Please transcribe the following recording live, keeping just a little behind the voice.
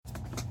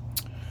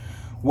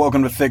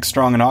Welcome to Thick,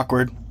 Strong, and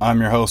Awkward. I'm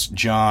your host,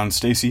 John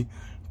Stacy.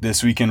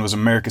 This weekend was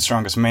America's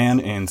Strongest Man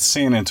in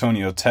San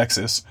Antonio,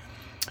 Texas.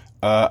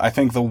 I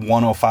think the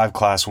 105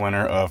 class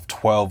winner of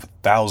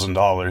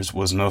 $12,000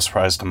 was no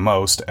surprise to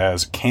most,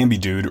 as Camby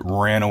Dude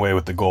ran away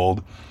with the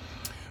gold.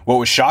 What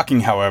was shocking,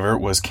 however,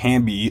 was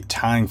Camby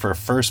tying for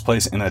first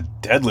place in a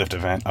deadlift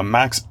event, a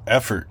max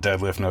effort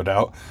deadlift, no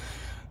doubt,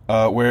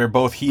 where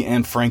both he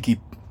and Frankie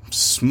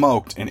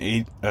smoked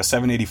a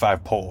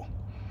 785 pull.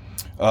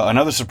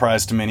 Another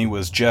surprise to many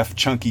was Jeff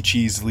Chunky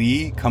Cheese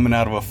Lee coming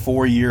out of a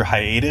 4-year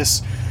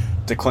hiatus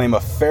to claim a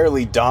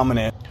fairly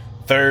dominant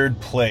third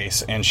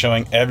place and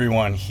showing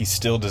everyone he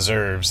still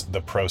deserves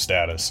the pro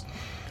status.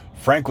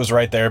 Frank was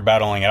right there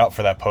battling out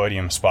for that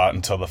podium spot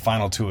until the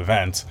final two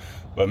events,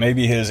 but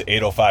maybe his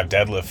 805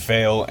 deadlift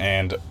fail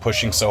and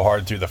pushing so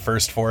hard through the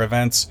first 4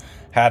 events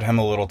had him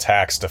a little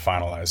taxed to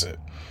finalize it.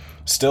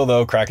 Still,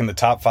 though, cracking the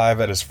top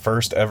 5 at his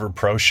first ever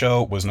pro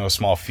show was no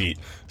small feat,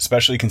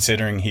 especially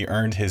considering he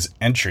earned his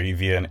entry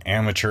via an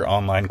amateur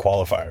online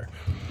qualifier.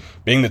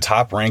 Being the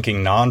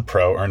top-ranking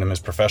non-pro earned him his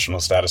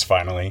professional status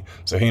finally,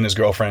 so he and his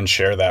girlfriend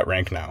share that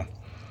rank now.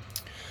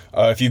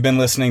 If you've been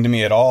listening to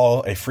me at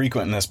all, a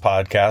frequent in this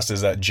podcast is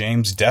that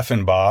James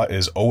Deffenbaugh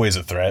is always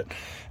a threat,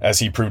 as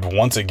he proved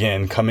once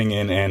again, coming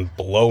in and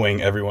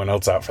blowing everyone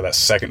else out for that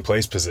second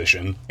place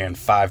position and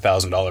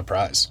 $5,000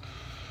 prize.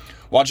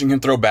 Watching him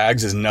throw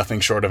bags is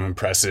nothing short of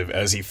impressive,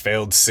 as he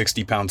failed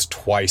 60 pounds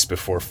twice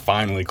before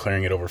finally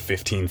clearing it over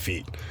 15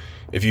 feet.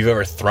 If you've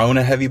ever thrown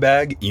a heavy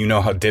bag, you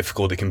know how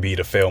difficult it can be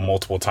to fail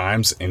multiple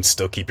times and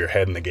still keep your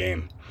head in the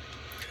game.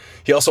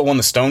 He also won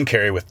the stone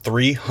carry with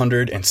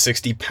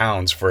 360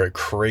 pounds for a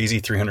crazy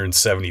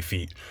 370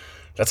 feet.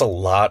 That's a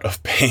lot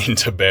of pain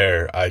to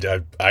bear.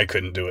 I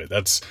couldn't do it.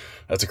 That's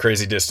a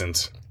crazy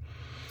distance.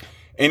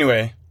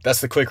 Anyway,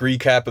 that's the quick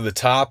recap of the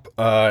top.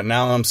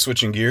 Now I'm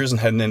switching gears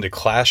and heading into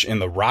Clash in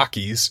the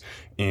Rockies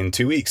in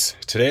 2 weeks.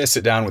 Today I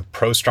sit down with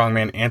pro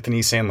strongman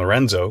Anthony San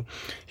Lorenzo.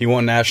 He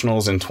won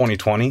nationals in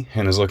 2020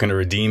 and is looking to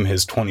redeem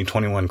his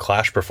 2021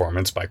 Clash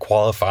performance by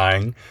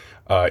qualifying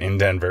in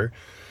Denver.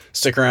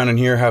 Stick around and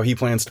hear how he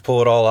plans to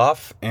pull it all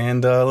off,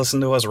 and listen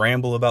to us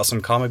ramble about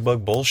some comic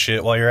book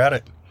bullshit while you're at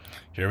it.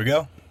 Here we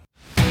go.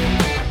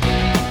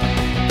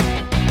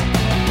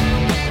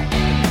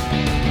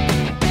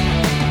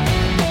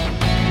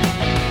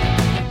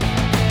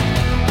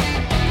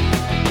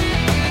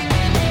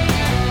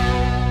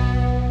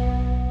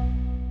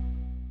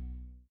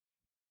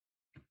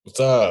 What's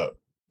up?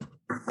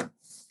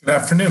 Good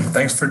afternoon.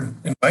 Thanks for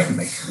inviting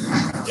me.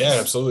 Yeah,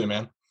 absolutely,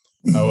 man.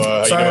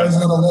 Sorry I was a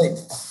little late.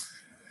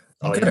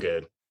 Oh, you're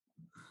good.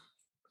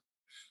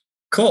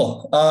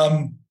 Cool.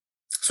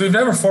 So we've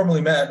never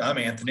formally met. I'm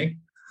Anthony.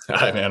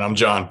 Hi, man. I'm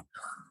John.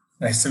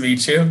 Nice to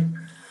meet you.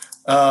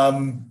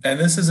 And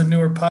this is a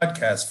newer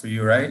podcast for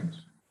you, right?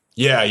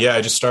 Yeah.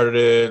 I just started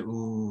it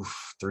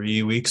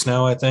 3 weeks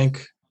now, I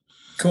think.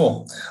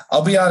 Cool.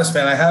 I'll be honest,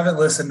 man. I haven't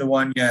listened to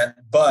one yet,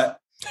 but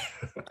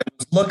I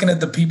was looking at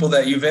the people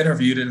that you've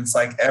interviewed, and it's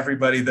like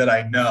everybody that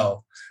I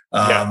know.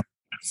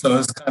 So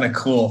it's kind of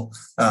cool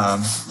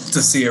to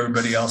see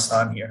everybody else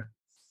on here.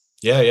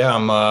 Yeah.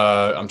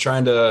 I'm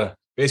trying to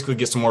basically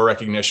get some more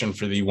recognition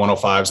for the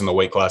 105s and the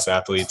weight class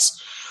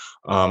athletes.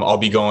 I'll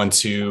be going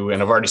to,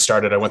 and I've already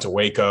started. I went to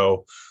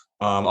Waco.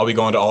 I'll be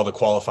going to all the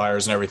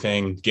qualifiers and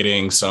everything,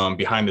 getting some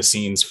behind the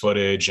scenes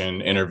footage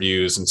and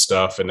interviews and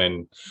stuff. And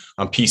then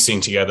I'm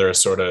piecing together a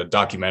sort of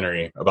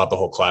documentary about the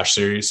whole Clash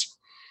series.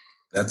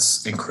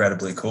 That's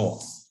incredibly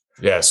cool.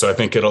 Yeah, so I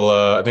think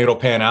it'll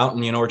pan out,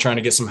 and we're trying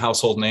to get some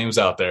household names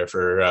out there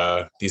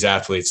for these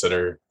athletes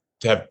that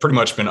have pretty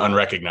much been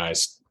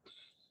unrecognized.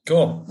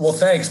 Cool. Well,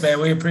 thanks, man.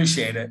 We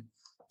appreciate it.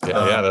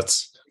 Yeah.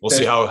 We'll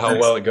see how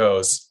well it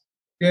goes.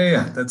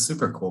 Yeah. That's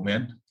super cool,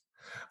 man.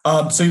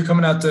 So you're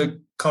coming out to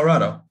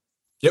Colorado?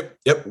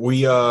 Yep.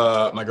 We,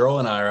 my girl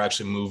and I are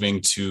actually moving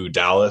to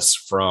Dallas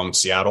from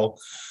Seattle.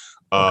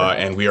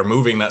 And we are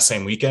moving that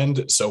same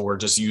weekend. So we're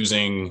just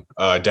using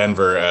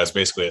Denver as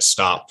basically a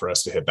stop for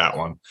us to hit that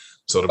one.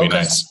 So it'll be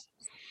nice.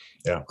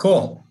 Yeah.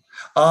 Cool.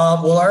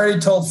 Well, I already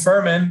told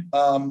Furman,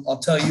 I'll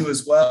tell you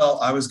as well.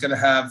 I was going to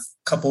have a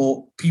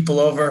couple people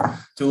over,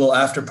 do a little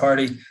after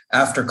party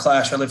after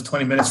Clash. I live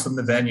 20 minutes from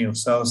the venue.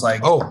 So I was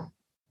like,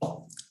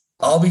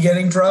 I'll be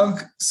getting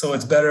drunk. So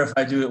it's better if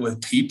I do it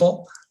with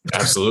people.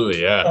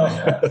 Absolutely.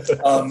 Yeah.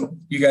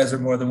 You guys are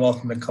more than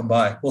welcome to come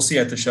by. We'll see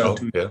you at the show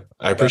too. Yeah.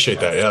 I appreciate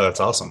that. Yeah. That's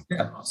awesome.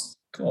 Yeah.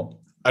 Cool.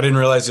 I didn't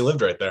realize you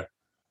lived right there.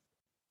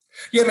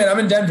 Yeah, man, I'm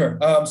in Denver.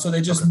 So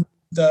they just moved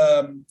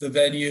the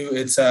venue.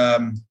 It's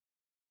the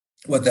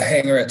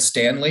hangar at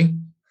Stanley,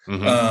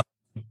 the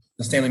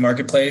Stanley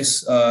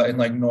Marketplace in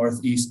like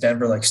northeast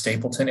Denver, like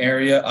Stapleton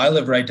area. I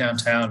live right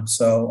downtown,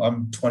 so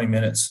I'm 20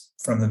 minutes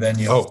from the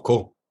venue. Oh,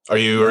 cool. Are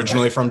you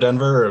originally from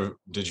Denver, or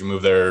did you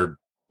move there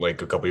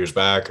like a couple years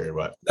back, or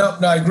what? No,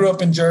 I grew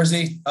up in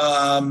Jersey.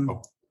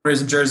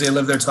 Raised in Jersey. I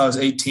lived there till I was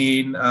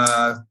 18.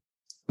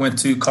 Went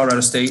to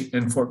Colorado State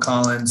in Fort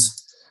Collins.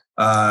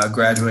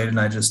 Graduated, and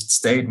I just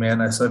stayed,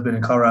 man. So I've been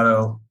in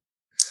Colorado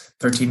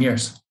 13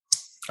 years.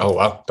 Oh,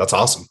 wow. That's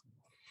awesome.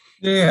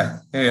 Yeah.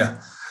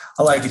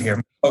 I like it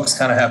here. Folks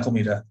kind of heckle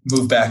me to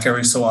move back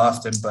every so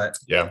often, but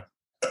Yeah.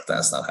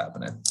 that's not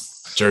happening.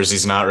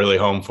 Jersey's not really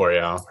home for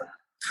you, huh?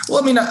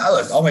 Well, I mean,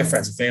 look, all my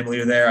friends and family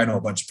are there. I know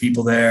a bunch of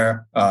people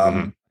there.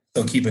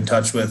 Still keep in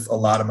touch with a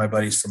lot of my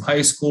buddies from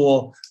high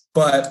school,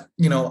 but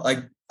like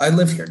I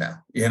live here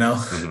now,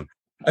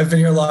 I've been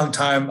here a long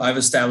time. I've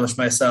established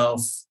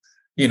myself,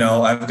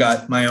 I've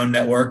got my own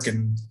network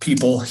and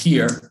people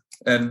here,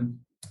 and,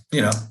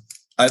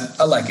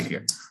 I like it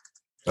here.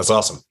 That's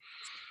awesome.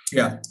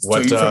 Yeah.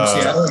 What, so you're from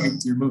Seattle or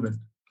you're moving?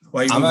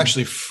 Why are you I'm moving?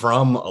 actually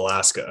from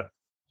Alaska.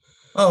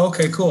 Oh,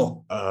 okay,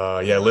 cool.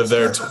 I lived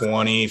there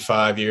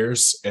 25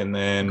 years and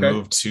then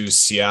moved to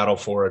Seattle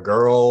for a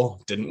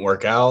girl. Didn't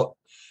work out.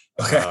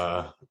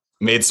 Okay.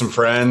 Made some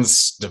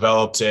friends,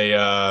 developed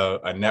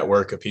a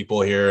network of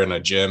people here and a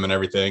gym and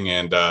everything,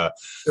 and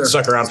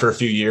stuck around for a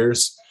few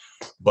years.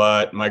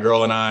 But my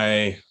girl and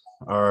I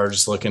are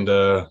just looking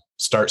to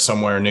start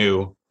somewhere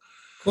new.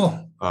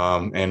 Cool.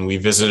 And we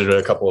visited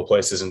a couple of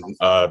places in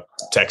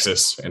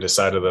Texas and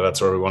decided that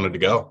that's where we wanted to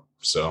go.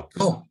 So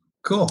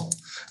cool.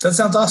 That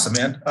sounds awesome,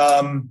 man.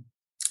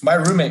 My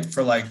roommate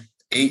for like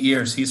 8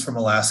 years, he's from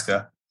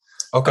Alaska.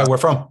 Okay, where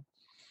from?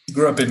 He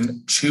grew up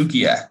in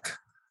Chugiak.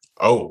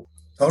 Oh,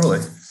 totally.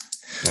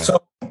 Yeah.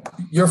 So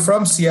you're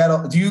from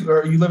Seattle. You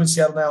live in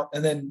Seattle now?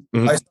 And then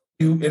I saw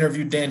you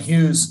interviewed Dan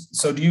Hughes.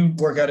 So do you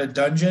work out at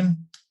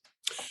Dungeon?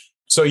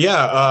 So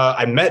yeah,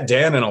 I met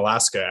Dan in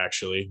Alaska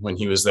actually when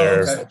he was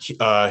there.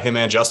 Him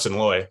and Justin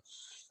Loy.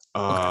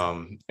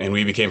 And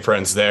we became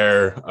friends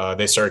there.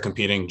 They started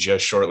competing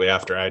just shortly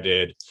after I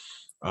did.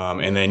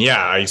 And then,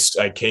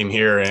 I came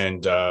here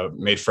and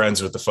made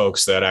friends with the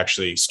folks that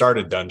actually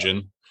started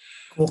Dungeon.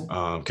 Cool.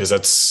 Because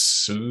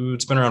it's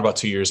been around about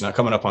 2 years now,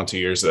 coming up on 2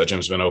 years that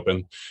gym's been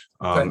open.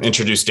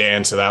 Introduced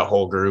Dan to that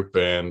whole group,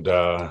 and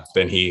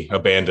then he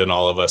abandoned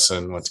all of us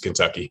and went to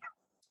Kentucky.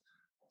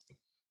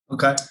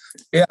 Okay.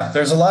 Yeah,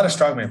 there's a lot of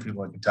strongman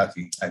people in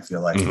Kentucky. I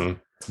feel like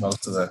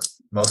most of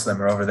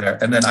them are over there.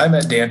 And then I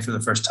met Dan for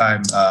the first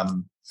time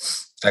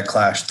at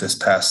Clash this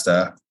past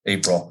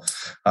April.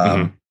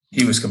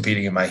 He was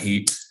competing in my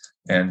heat,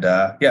 and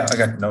I got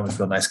to know him. He's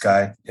a real nice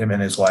guy. Him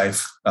and his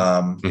wife,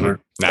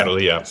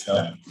 Natalie. Yeah.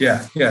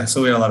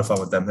 So we had a lot of fun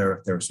with them. They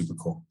were super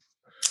cool.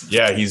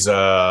 Yeah, he's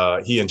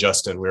he and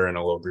Justin. We're in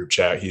a little group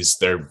chat.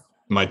 They're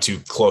my two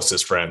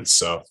closest friends.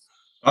 So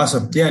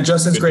awesome. Yeah,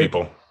 Justin's good great.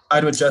 People. I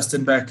with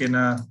Justin back in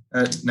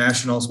at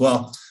Nationals.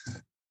 Well,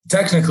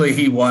 technically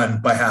he won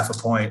by half a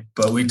point,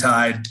 but we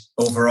tied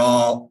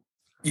overall.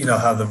 You know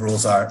how the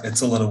rules are.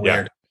 It's a little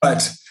weird,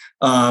 but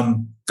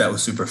that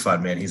was super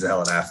fun, man. He's a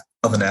hell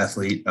of an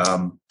athlete.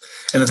 And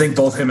I think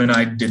both him and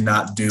I did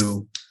not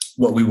do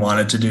what we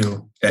wanted to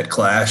do at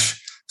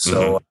Clash.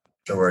 So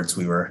afterwards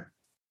we were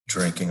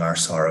drinking our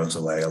sorrows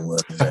away a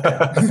little bit.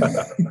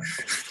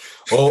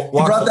 Well,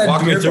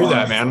 walk me through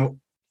that,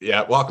 man.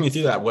 Yeah. Walk me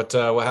through that. What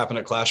happened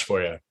at Clash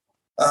for you?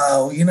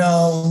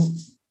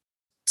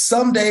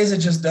 Some days it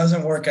just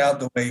doesn't work out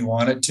the way you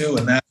want it to.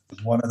 And that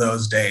was one of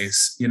those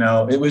days.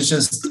 It was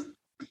just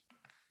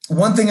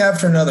one thing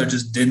after another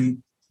just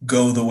didn't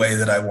go the way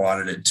that I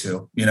wanted it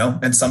to,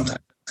 and sometimes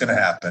it's going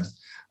to happen.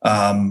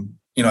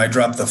 I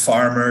dropped the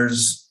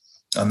Farmers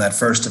on that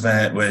first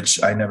event,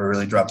 which I never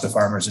really dropped the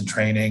Farmers in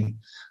training.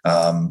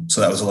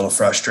 So that was a little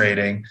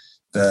frustrating.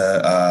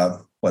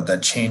 The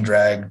chain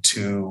drag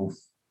to,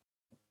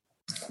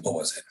 what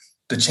was it?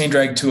 The chain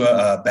drag to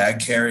a bag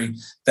carry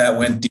that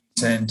went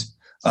decent.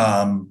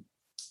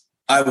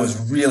 I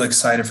was real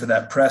excited for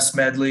that press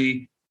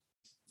medley.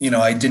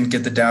 I didn't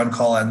get the down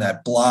call on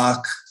that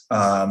block.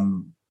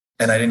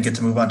 And I didn't get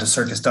to move on to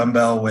circus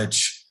dumbbell,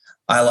 which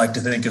I like to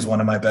think is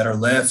one of my better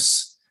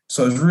lifts.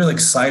 So I was really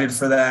excited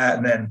for that.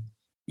 And then,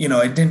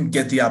 I didn't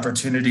get the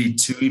opportunity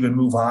to even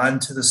move on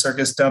to the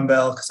circus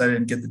dumbbell because I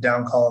didn't get the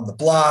down call on the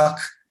block.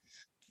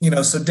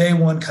 So day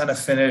one kind of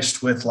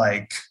finished with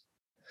like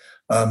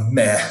a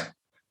meh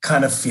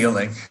kind of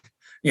feeling.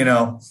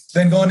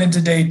 Then going into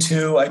day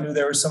two, I knew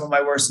there were some of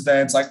my worst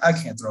events. Like I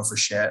can't throw for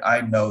shit. I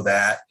know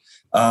that.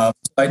 I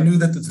knew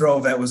that the throw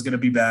event was going to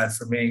be bad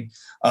for me.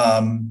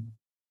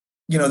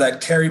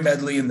 That carry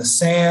medley in the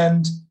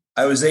sand,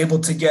 I was able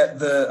to get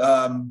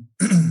the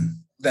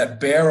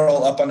that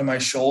barrel up onto my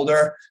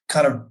shoulder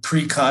kind of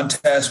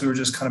pre-contest. We were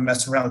just kind of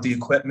messing around with the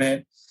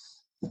equipment,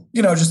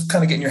 just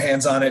kind of getting your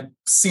hands on it,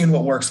 seeing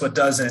what works, what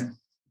doesn't.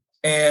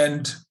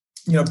 And,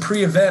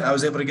 pre-event, I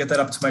was able to get that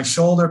up to my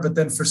shoulder, but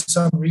then for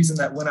some reason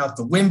that went out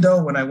the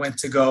window when I went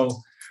to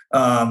go,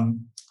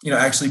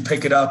 actually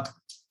pick it up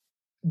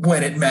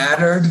when it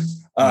mattered.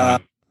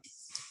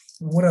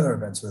 What other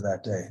events were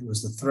that day? It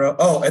was the throw.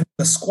 Oh, and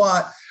the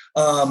squat.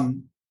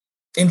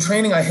 In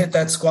training, I hit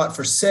that squat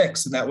for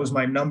 6, and that was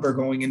my number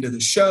going into the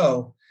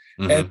show.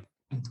 And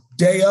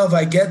day of,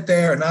 I get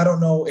there, and I don't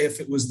know if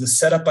it was the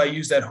setup I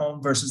used at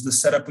home versus the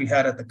setup we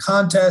had at the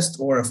contest,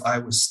 or if I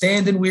was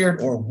standing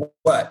weird or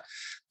what.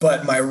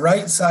 But my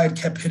right side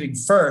kept hitting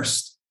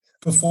first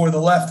before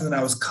the left, and then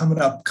I was coming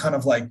up kind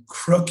of like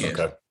crooked.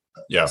 Okay.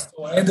 Yeah.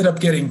 So I ended up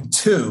getting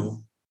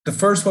 2. the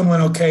first one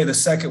went okay. The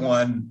second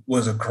one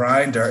was a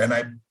grinder, and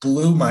I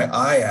blew my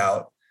eye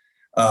out.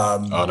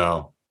 Oh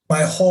no.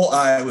 My whole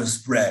eye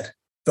was red.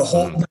 The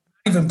whole, not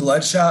even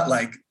bloodshot.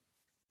 Like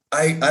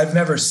I've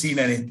never seen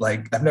any,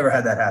 like I've never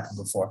had that happen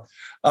before.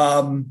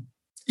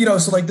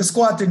 So like the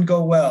squat didn't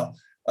go well.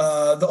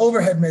 The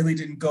overhead medley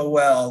didn't go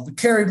well. The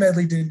carry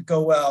medley didn't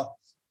go well.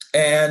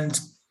 And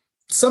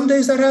some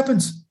days that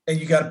happens, and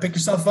you got to pick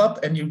yourself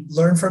up and you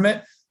learn from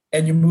it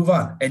and you move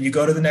on and you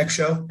go to the next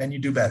show and you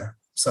do better.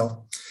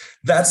 So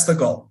that's the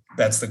goal.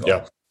 That's the goal.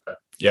 Yeah.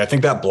 Yeah. I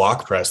think that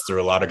block press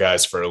threw a lot of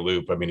guys for a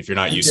loop. I mean, if you're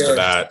not used to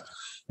that,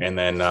 and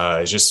then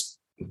just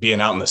being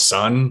out in the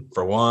sun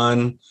for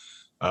one,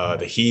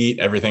 the heat,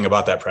 everything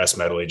about that press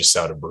medley just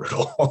sounded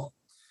brutal.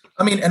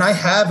 I mean, and I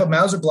have a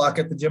Mauser block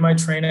at the gym I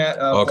train at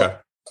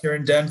here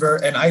in Denver,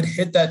 and I'd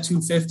hit that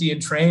 250 in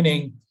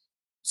training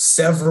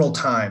several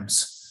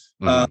times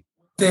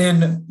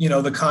within,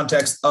 the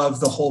context of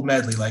the whole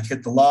medley, like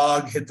hit the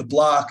log, hit the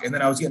block. And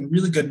then I was getting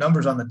really good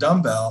numbers on the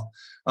dumbbell.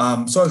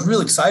 So I was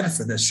really excited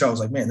for this show. I was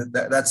like, man,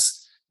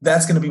 that's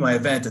going to be my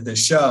event at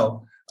this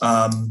show.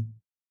 And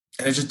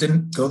it just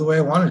didn't go the way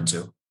I wanted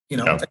to,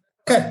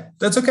 Okay,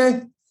 that's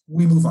okay.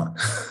 We move on.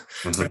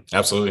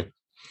 Absolutely.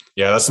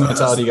 Yeah. That's the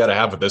mentality you got to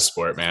have with this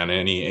sport, man.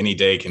 Any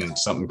day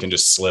something can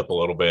just slip a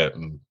little bit,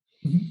 and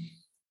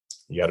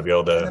you got to be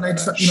able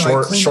to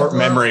short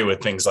memory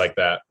with things like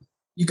that.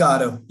 You got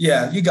to.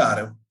 Yeah, you got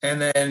to.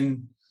 And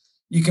then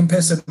you can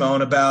piss and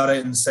moan about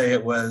it and say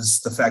it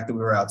was the fact that we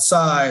were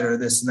outside or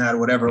this and that or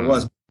whatever it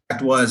was. The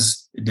fact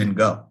was it didn't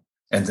go.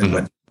 And then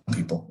went for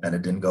people, and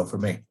it didn't go for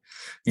me.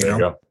 You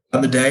know,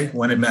 on the day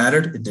when it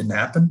mattered, it didn't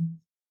happen.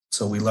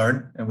 So we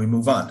learn and we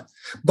move on.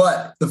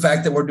 But the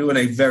fact that we're doing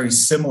a very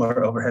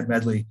similar overhead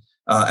medley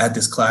at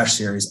this Clash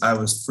series, I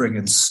was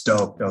friggin'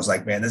 stoked. I was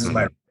like, man, this is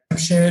my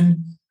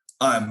redemption.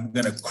 I'm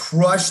going to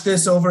crush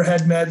this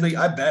overhead medley.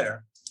 I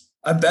better.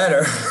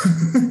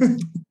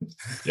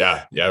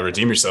 Yeah.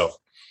 Redeem yourself.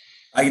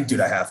 I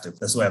have to.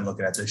 That's the way I'm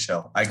looking at this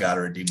show. I got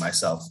to redeem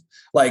myself.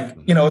 Like,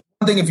 one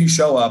thing if you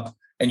show up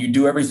and you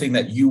do everything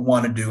that you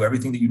want to do,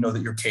 everything that you know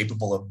that you're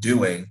capable of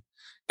doing,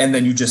 and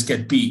then you just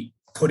get beat,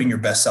 putting your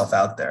best self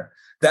out there.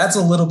 That's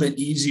a little bit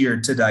easier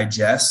to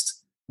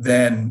digest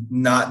than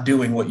not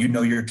doing what you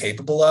know you're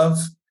capable of.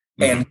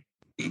 And,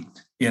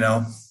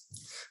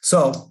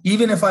 so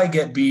even if I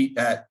get beat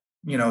at,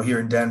 here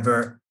in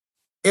Denver,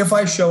 if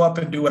I show up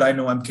and do what I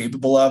know I'm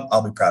capable of,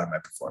 I'll be proud of my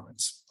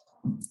performance.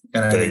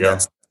 And I think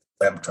that's the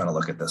way I'm trying to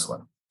look at this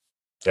one.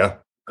 Yeah.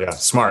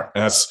 Smart.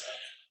 And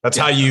that's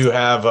how you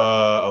have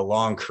a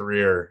long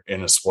career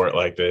in a sport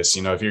like this.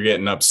 If you're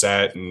getting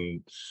upset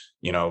and,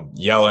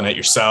 yelling at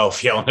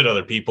yourself, yelling at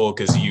other people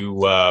because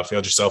you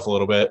failed yourself a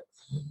little bit,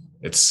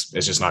 it's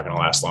just not going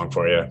to last long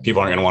for you.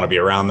 People aren't going to want to be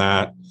around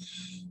that.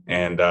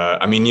 And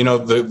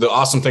the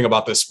awesome thing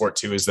about this sport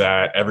too is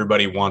that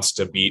everybody wants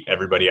to beat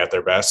everybody at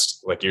their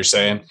best. Like you're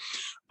saying,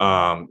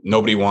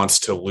 nobody wants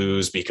to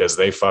lose because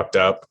they fucked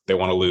up. They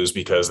want to lose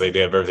because they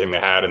did everything they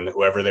had, and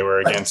whoever they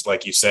were against,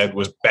 like you said,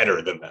 was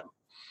better than them.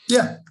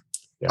 Yeah.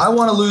 I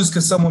want to lose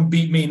because someone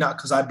beat me, not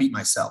because I beat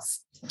myself.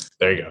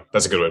 There you go.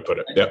 That's a good way to put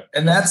it. Yep.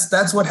 And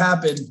that's what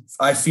happened.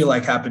 I feel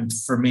like happened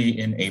for me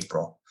in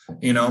April.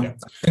 I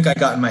think I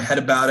got in my head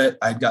about it.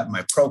 I'd gotten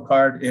my pro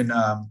card in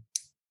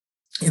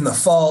the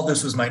fall.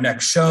 This was my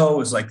next show. It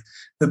was like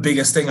the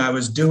biggest thing I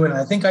was doing.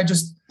 I think I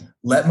just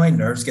let my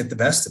nerves get the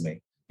best of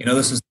me.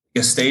 This was the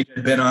biggest stage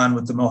I've been on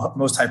with the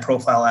most high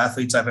profile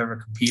athletes I've ever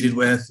competed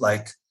with.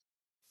 Like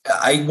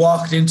I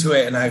walked into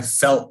it and I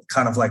felt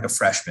kind of like a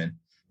freshman,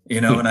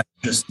 and I'm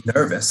just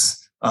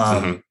nervous.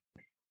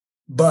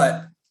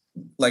 But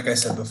like I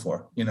said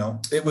before,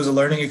 it was a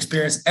learning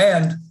experience.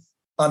 And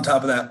on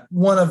top of that,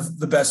 one of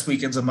the best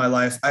weekends of my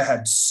life. I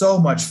had so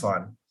much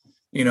fun,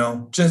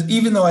 just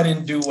even though I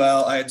didn't do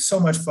well, I had so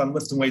much fun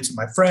lifting weights with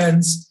my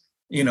friends,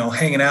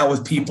 hanging out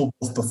with people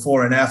both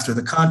before and after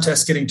the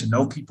contest, getting to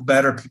know people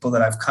better, people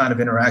that I've kind of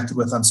interacted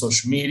with on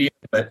social media,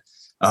 but,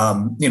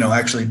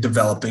 actually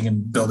developing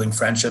and building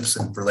friendships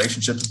and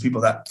relationships with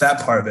people. That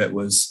part of it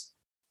was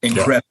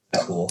incredibly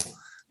cool.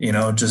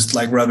 Just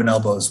like rubbing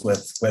elbows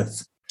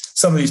with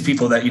some of these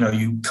people that,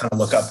 you kind of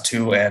look up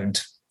to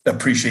and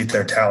appreciate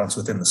their talents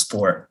within the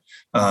sport.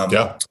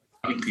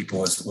 People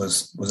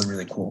was a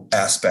really cool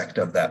aspect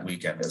of that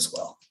weekend as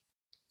well.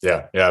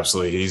 Yeah,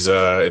 absolutely. He's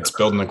it's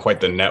building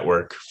quite the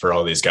network for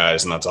all these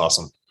guys, and that's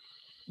awesome.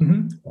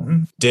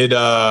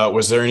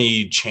 Was there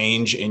any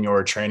change in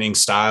your training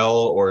style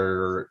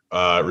or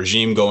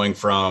regime going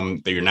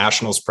from your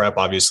nationals prep?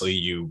 Obviously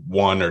you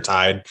won or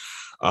tied,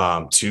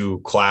 to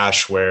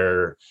Clash,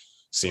 where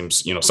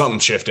seems, something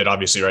shifted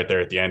obviously right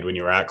there at the end when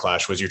you were at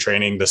Clash. Was your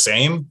training the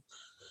same?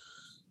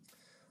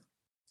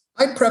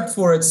 I prepped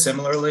for it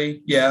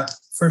similarly. Yeah,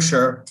 for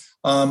sure.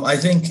 I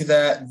think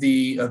that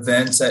the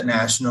events at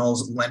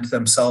nationals lent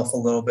themselves a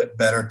little bit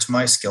better to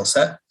my skill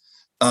set.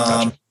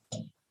 Gotcha.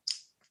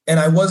 And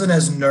I wasn't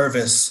as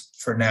nervous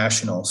for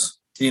nationals,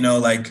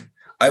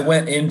 I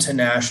went into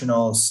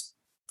nationals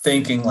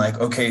thinking like,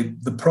 okay,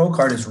 the pro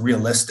card is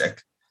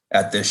realistic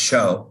at this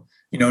show,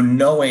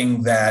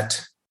 knowing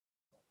that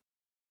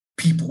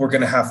people were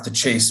going to have to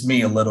chase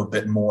me a little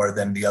bit more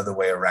than the other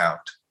way around.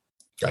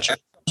 Gotcha.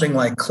 Something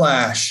like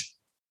Clash,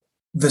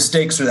 the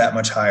stakes are that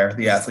much higher.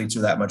 The athletes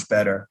are that much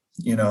better,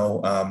 you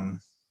know?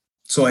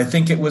 So I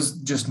think it was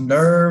just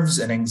nerves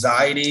and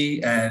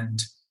anxiety.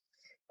 And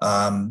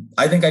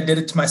I think I did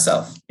it to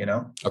myself, you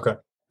know? Okay.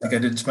 Like I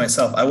did it to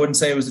myself. I wouldn't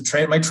say it was a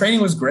train. My training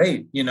was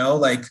great, you know,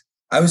 like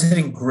I was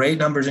hitting great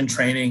numbers in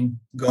training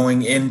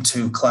going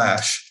into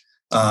Clash.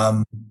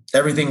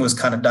 Everything was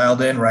kind of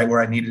dialed in right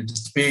where I needed it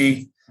to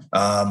be.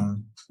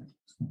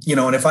 You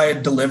know, and if I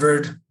had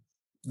delivered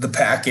the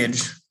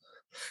package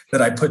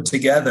that I put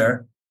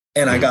together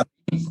and I got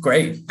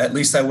great, at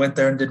least I went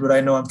there and did what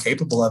I know I'm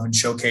capable of and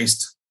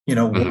showcased, you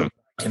know, what I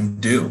can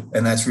do.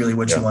 And that's really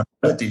what you want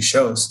to do at these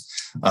shows.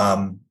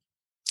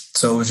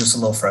 So it was just a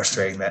little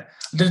frustrating that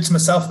I did it to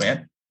myself, man.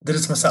 I did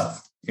it to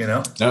myself, you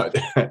know? Now,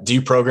 do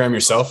you program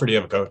yourself or do you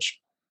have a coach?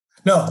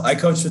 No, I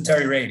coached with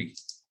Terry Rady.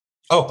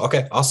 Oh,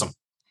 okay. Awesome.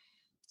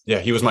 Yeah.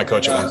 He was my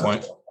coach at one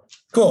point.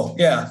 Cool.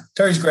 Yeah.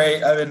 Terry's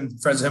great. I've been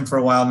friends with him for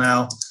a while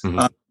now.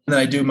 And then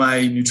I do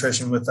my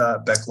nutrition with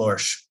Beck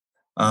Lorsch.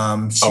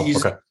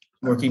 She's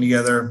working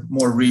together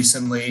more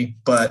recently,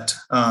 but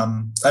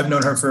I've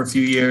known her for a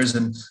few years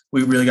and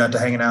we really got to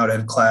hanging out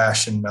at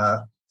Clash and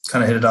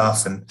kind of hit it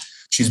off. And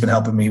she's been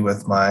helping me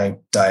with my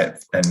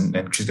diet and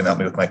she's going to help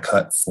me with my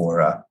cut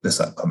for this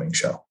upcoming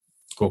show.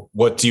 Cool.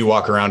 What do you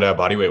walk around at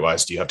body weight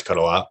wise? Do you have to cut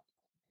a lot?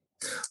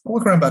 I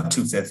walk around about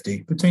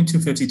 250, between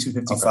 250,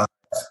 255. Okay.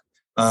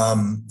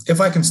 If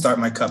I can start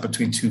my cut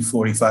between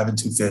 245 and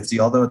 250,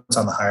 although it's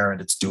on the higher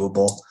end, it's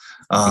doable.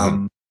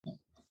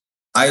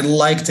 I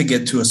like to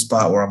get to a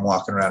spot where I'm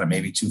walking around at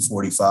maybe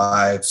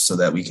 245 so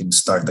that we can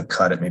start the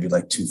cut at maybe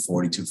like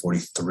 240,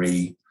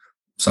 243,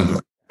 something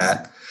like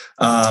that.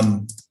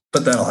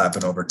 But that'll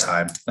happen over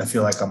time. I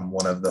feel like I'm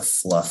one of the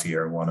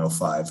fluffier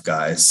 105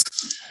 guys.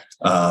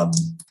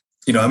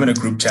 You know, I'm in a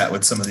group chat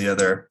with some of the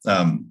other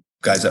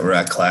guys that were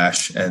at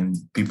Clash and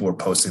people were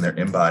posting their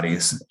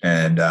in-bodies.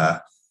 And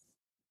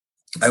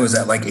I was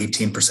at like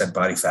 18%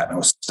 body fat and I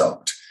was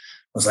stoked.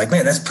 I was like,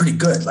 man, that's pretty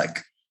good.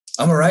 Like,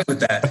 I'm all right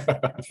with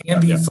that.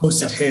 Andy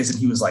posted his and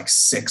he was like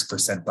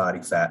 6%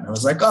 body fat. And I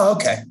was like, oh,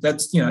 okay.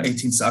 That's, you know,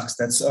 18 sucks.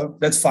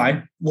 That's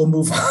fine. We'll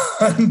move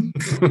on.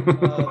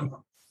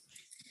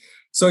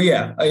 So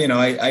yeah, you know,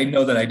 I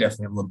know that I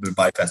definitely have a little bit of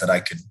body fat that I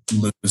could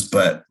lose,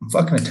 but I'm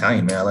fucking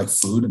Italian, man. I like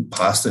food and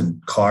pasta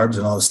and carbs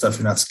and all the stuff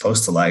you're not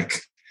supposed to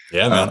like.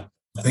 Yeah, man.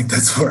 I think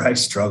that's where I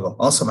struggle.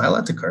 Also, am I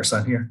allowed to curse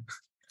on here?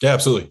 Yeah,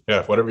 absolutely.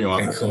 Yeah, whatever you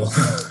want. Okay, cool.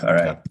 All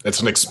right. Yeah, it's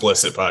an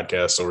explicit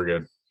podcast, so we're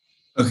good.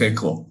 Okay,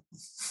 cool.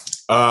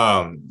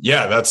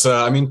 Yeah, that's,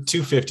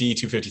 250,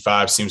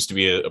 255 seems to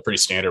be a pretty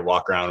standard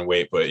walk around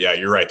weight, but yeah,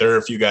 you're right. There are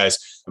a few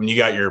guys. I mean, you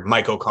got your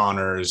Mike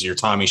O'Connors, your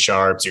Tommy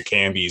Sharps, your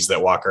Cambies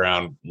that walk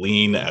around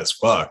lean as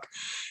fuck.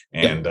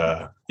 And,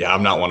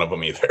 I'm not one of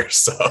them either.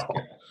 So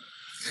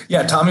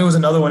yeah, Tommy was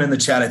another one in the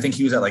chat. I think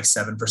he was at like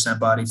 7%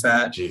 body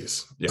fat.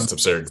 Jeez. Yeah, it's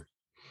absurd.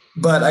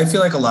 But I feel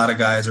like a lot of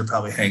guys are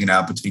probably hanging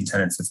out between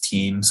 10 and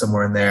 15,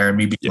 somewhere in there,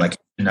 maybe like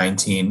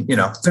 19, you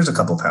know, there's a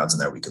couple of pounds in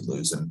there we could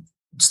lose and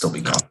still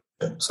be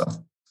confident. So,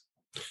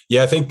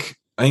 yeah, I think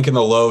in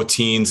the low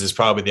teens is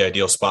probably the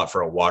ideal spot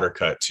for a water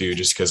cut too,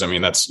 just because, I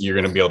mean, you're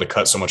going to be able to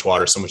cut so much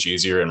water so much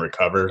easier and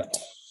recover.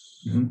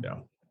 Yeah,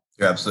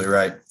 you're absolutely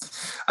right.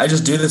 I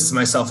just do this to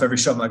myself every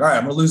show. I'm like, all right,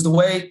 I'm going to lose the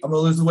weight. I'm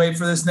going to lose the weight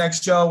for this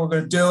next show. We're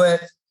going to do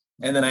it.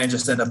 And then I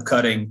just end up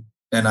cutting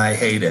and I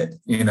hate it,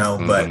 you know,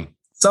 but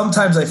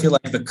sometimes I feel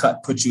like the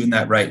cut puts you in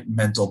that right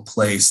mental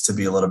place to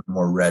be a little bit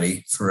more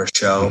ready for a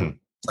show.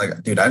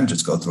 Like, dude, I didn't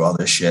just go through all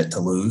this shit to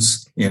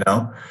lose, you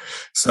know?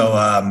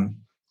 So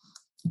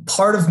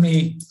part of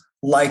me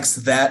likes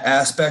that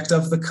aspect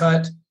of the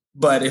cut,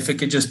 but if it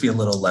could just be a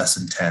little less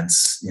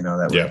intense, you know,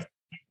 that would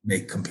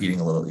make competing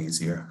a little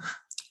easier.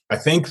 I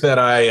think that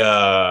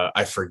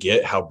I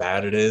forget how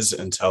bad it is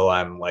until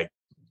I'm like,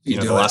 the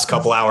last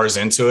couple hours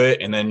into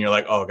it. And then you're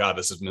like, oh God,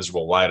 this is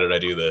miserable. Why did I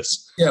do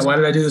this? Yeah. Why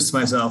did I do this to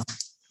myself?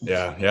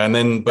 Yeah. And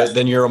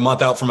then you're a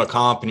month out from a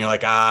comp and you're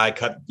like, I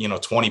cut,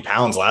 20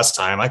 pounds last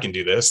time. I can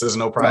do this. There's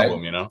no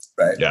problem, you know?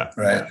 Right. Yeah.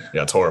 Right.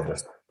 Yeah. It's horrible.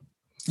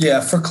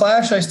 Yeah. For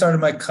Clash, I started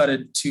my cut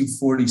at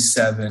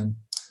 247,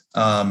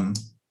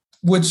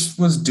 which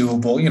was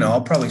doable. You know,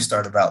 I'll probably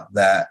start about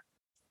that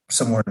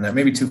somewhere in there,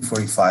 maybe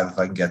 245 if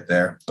I can get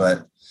there,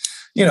 but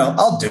you know,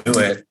 I'll do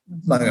it.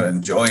 I'm not going to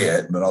enjoy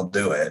it, but I'll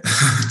do it.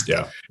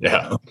 Yeah.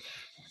 Yeah.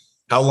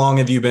 How long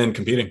have you been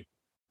competing?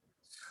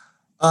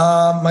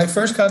 My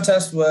first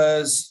contest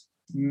was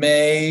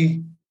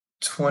May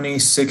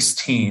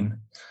 2016.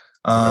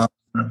 I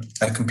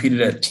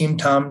competed at Team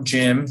Tom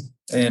Gym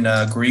in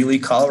Greeley,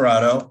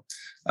 Colorado.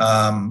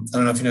 I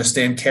don't know if you know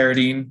Stan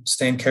Carradine.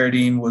 Stan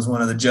Carradine was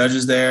one of the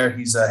judges there.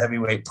 He's a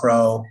heavyweight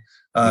pro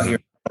here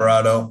in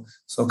Colorado.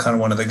 So kind of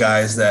one of the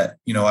guys that,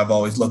 you know, I've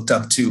always looked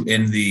up to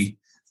in the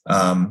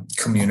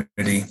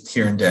community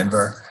here in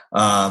Denver.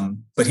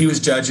 But he was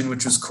judging,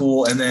 which was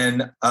cool. And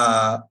then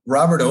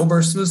Robert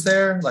Oberst was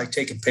there, like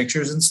taking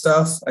pictures and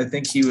stuff. I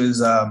think he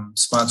was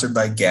sponsored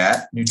by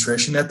GAT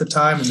Nutrition at the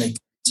time, and they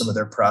some of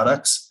their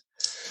products.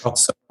 Oh.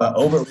 So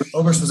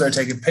Oberst was there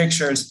taking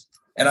pictures.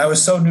 And I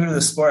was so new to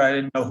the sport, I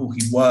didn't know who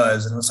he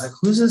was. And I was like,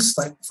 who's this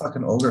like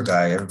fucking ogre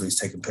guy everybody's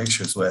taking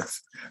pictures with?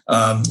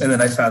 And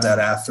then I found out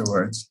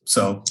afterwards.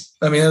 So,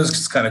 I mean, it was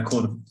just kind of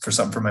cool for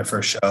something for my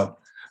first show.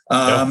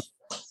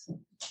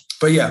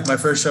 But yeah, my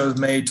first show was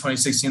May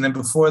 2016. Then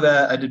before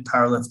that, I did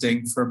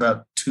powerlifting for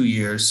about 2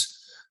 years.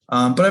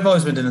 But I've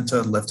always been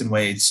into lifting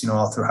weights,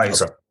 all through high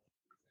school.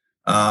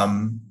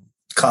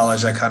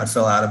 College, I kind of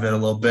fell out of it a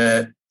little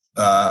bit,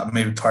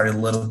 maybe partied a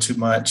little too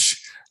much.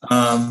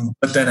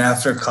 But then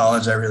after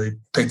college, I really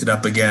picked it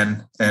up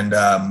again. And,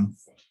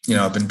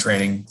 I've been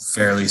training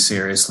fairly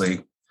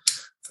seriously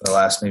for the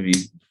last maybe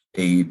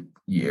 8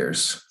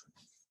 years.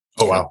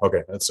 Oh, wow.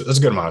 Okay. That's a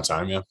good amount of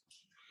time. Yeah.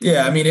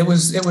 Yeah. I mean, it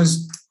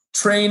was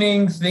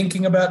training,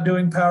 thinking about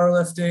doing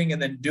powerlifting,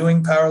 and then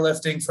doing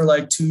powerlifting for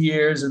like 2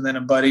 years. And then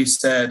a buddy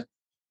said,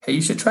 hey,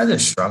 you should try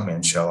this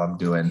strongman show I'm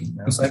doing.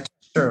 And I was like,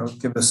 sure, I'll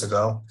give this a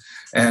go.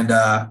 And,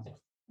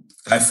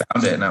 I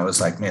found it and I was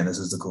like, man, this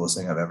is the coolest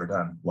thing I've ever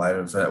done. Why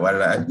did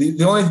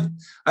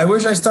I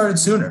wish I started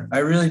sooner. I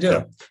really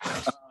do.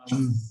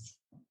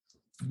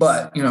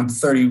 But I'm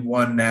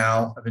 31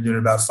 now. I've been doing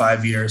it about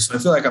 5 years. So I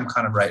feel like I'm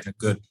kind of right in a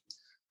good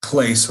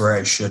place where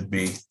I should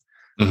be.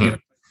 Mm-hmm.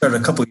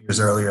 Started a couple of years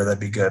earlier,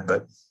 that'd be good,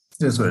 but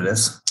it is what it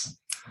is.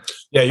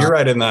 Yeah, you're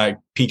right in that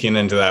peeking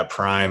into that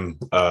prime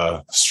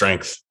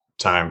strength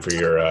time for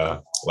your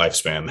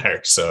lifespan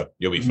there. So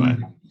you'll be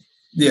fine.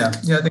 Yeah,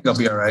 I think I'll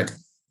be all right.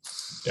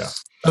 Yeah.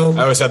 So,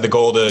 I always had the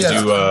goal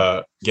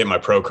to get my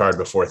pro card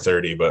before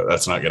 30, but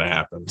that's not going to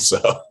happen.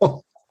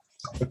 So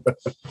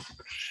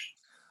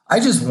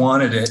I just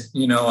wanted it,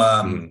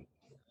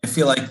 I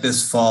feel like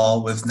this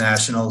fall with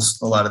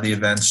nationals, a lot of the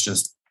events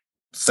just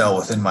fell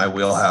within my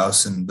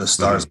wheelhouse and the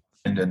stars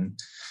aligned and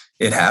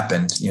it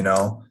happened,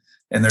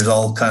 and there's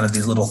all kind of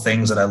these little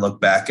things that I look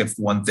back, if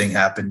one thing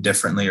happened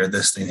differently or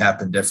this thing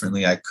happened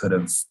differently, I could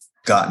have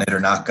gotten it or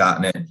not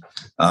gotten it.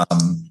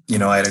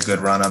 I had a good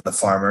run on the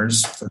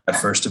Farmers for that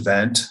first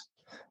event.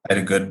 I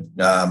had a good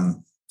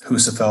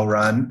Husafell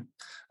run.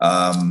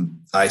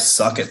 I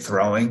suck at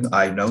throwing.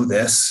 I know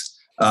this,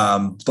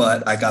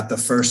 but I got the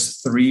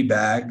first 3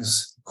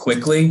 bags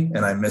quickly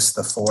and I missed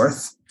the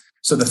 4th.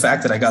 So the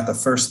fact that I got the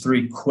first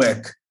 3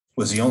 quick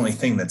was the only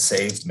thing that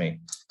saved me.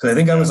 Because I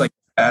think I was like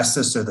the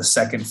fastest or the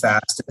second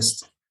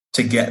fastest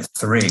to get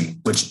 3,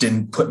 which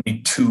didn't put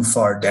me too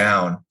far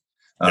down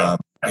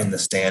in the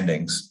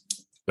standings.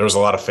 There was a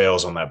lot of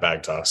fails on that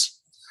bag toss.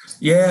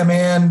 Yeah,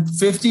 man.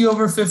 50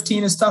 over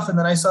 15 is tough. And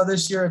then I saw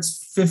this year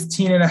it's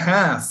 15 and a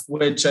half,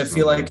 which I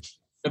feel like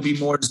it'll be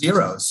more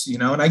zeros,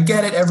 and I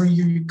get it every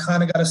year. You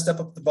kind of got to step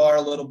up the bar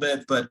a little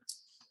bit, but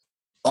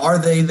are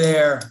they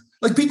there?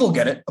 Like people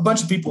get it. A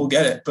bunch of people will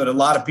get it, but a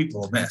lot of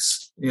people will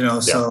miss,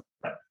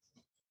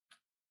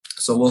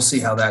 so we'll see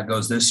how that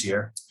goes this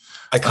year.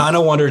 I kind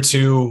of wonder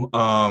too,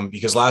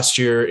 because last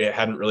year it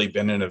hadn't really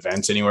been an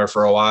event anywhere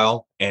for a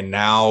while. And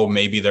now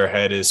maybe their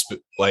head is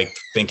like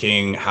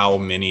thinking how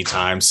many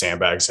times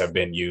sandbags have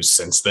been used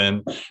since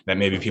then, that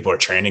maybe people are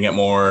training it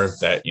more,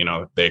 that,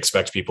 they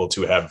expect people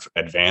to have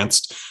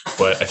advanced.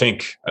 But I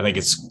think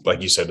it's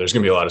like you said, there's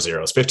going to be a lot of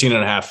zeros. 15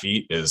 and a half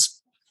feet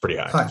is pretty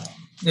high.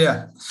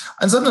 Yeah.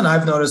 And something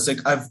I've noticed,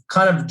 like I've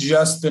kind of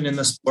just been in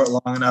the sport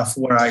long enough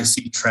where I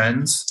see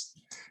trends.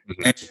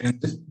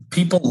 And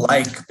people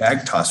like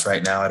bag toss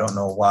right now. I don't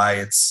know why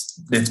it's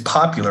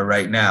popular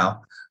right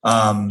now.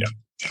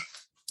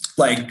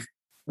 Like,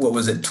 what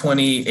was it,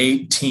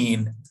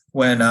 2018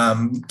 when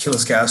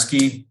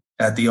Kieliszkowski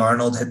at the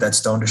Arnold hit that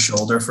stone to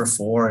shoulder for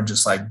 4 and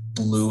just like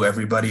blew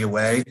everybody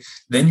away.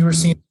 Then you were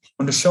seeing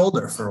stone to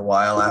shoulder for a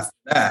while after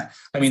that.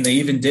 I mean, they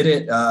even did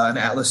it, an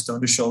Atlas stone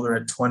to shoulder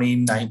at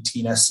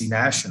 2019 SC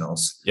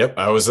Nationals. Yep,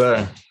 I was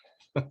there.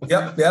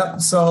 Yep.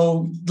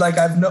 So like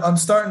I'm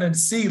starting to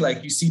see,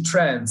 like, you see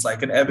trends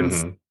like an ebb and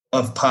flow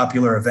of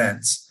popular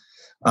events.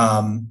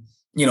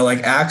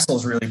 Like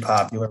Axel's really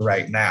popular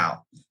right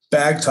now.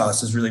 Bag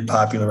toss is really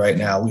popular right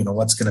now.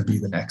 What's going to be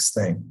the next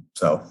thing?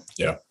 So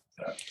yeah,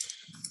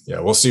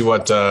 we'll see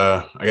what.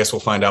 I guess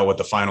we'll find out what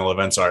the final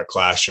events are at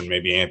Clash, and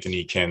maybe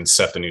Anthony can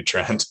set the new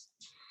trend.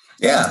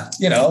 Yeah,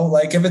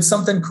 like if it's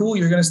something cool,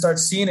 you're going to start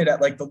seeing it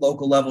at like the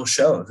local level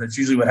shows. That's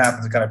usually what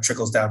happens. It kind of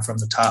trickles down from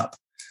the top.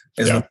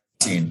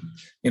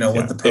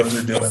 What the pros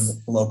are doing,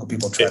 the local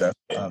people try to.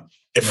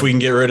 If we can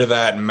get rid of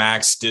that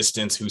max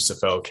distance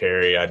Husafell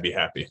carry, I'd be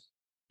happy.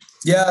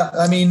 Yeah,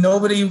 I mean,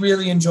 nobody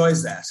really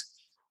enjoys that.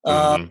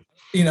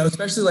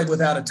 Especially like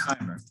without a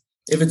timer.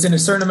 If it's in a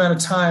certain amount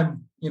of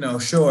time,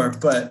 sure,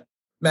 but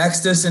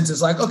max distance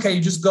is like, okay,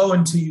 you just go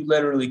until you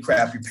literally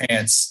crap your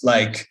pants.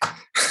 Like,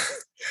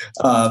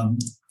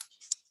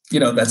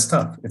 that's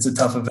tough. It's a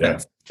tough event.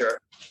 Yeah. Sure.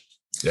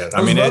 Yeah,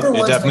 I mean, it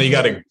definitely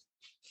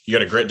you got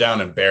to grit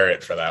down and bear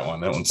it for that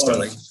one. That one's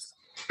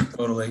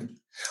totally.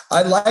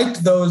 I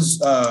liked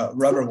those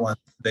rubber ones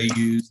they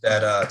used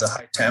at the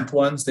high temp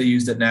ones they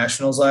used at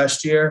Nationals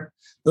last year.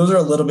 Those are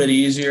a little bit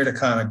easier to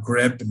kind of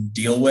grip and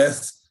deal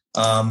with.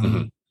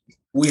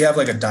 We have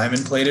like a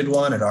diamond plated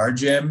one at our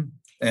gym,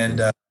 and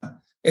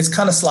it's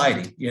kind of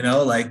slidey,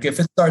 like if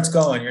it starts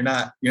going, you're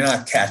not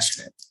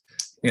catching it,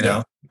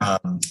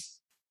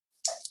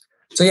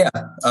 so yeah,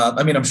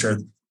 I mean, I'm sure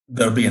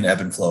there'll be an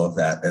ebb and flow of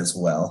that as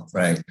well.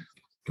 Right.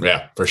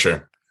 Yeah, for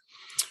sure.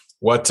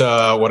 What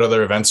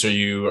other events are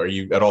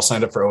you at all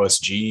signed up for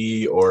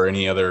OSG or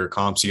any other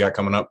comps you got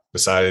coming up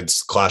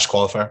besides Clash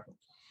qualifier?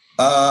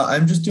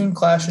 I'm just doing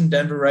Clash in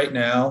Denver right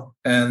now,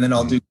 and then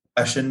I'll do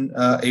Clash in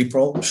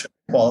April,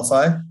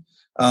 qualify.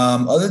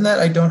 Other than that,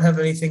 I don't have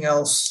anything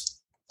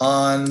else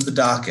on the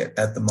docket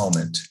at the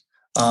moment.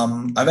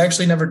 I've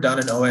actually never done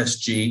an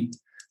OSG.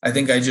 I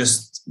think I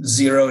just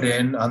zeroed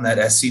in on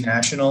that SC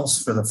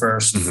Nationals for the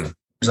first years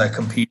I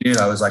competed.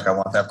 I was like, I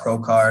want that pro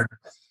card.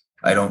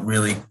 I don't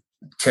really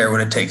care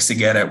what it takes to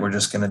get it. We're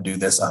just going to do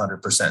this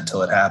 100%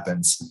 till it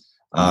happens.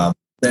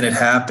 Then it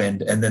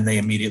happened, and then they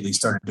immediately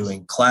started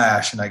doing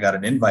Clash, and I got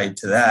an invite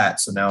to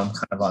that. So now I'm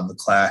kind of on the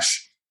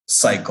Clash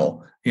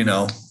cycle,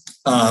 I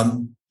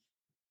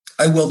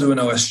will do an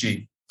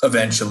OSG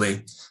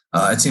eventually.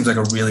 It seems like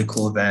a really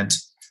cool event.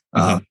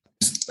 I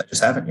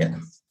just haven't yet.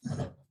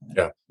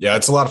 Yeah,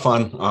 it's a lot of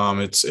fun.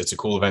 It's a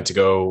cool event to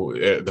go,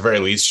 at the very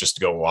least, just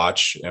to go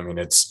watch. I mean,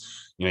 it's,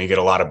 you get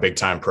a lot of big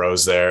time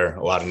pros there,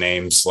 a lot of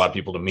names, a lot of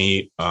people to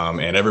meet.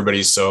 And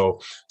everybody's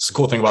it's the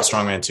cool thing about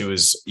Strongman too,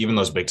 is even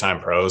those big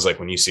time pros, like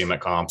when you see them at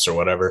comps or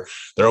whatever,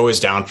 they're always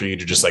down for you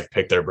to just like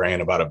pick their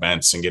brain about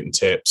events and getting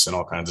tips and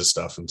all kinds of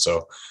stuff. And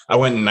so I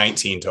went in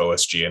 19 to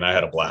OSG and I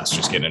had a blast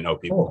just getting to know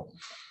people.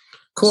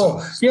 Cool.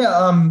 So,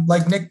 yeah.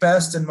 Like Nick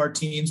Best and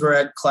Martins were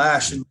at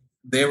Clash, and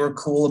they were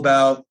cool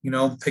about,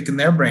 picking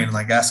their brain,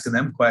 like asking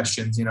them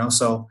questions,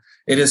 so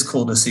it is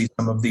cool to see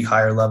some of the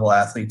higher level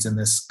athletes in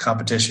this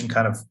competition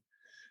kind of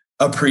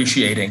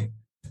appreciating,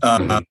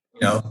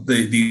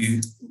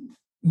 the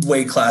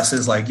weight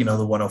classes, like, the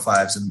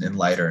 105s and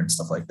lighter and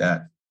stuff like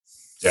that.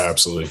 Yeah,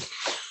 absolutely.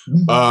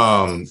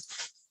 What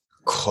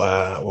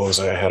was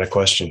I had a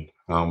question.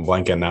 I'm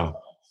blanking now.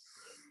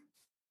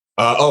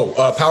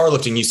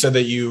 Powerlifting. You said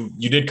that you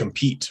did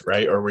compete,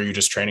 right? Or were you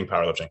just training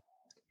powerlifting?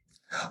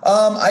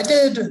 I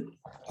did a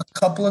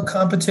couple of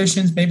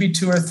competitions, maybe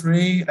 2 or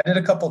 3. I did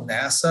a couple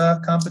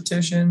NASA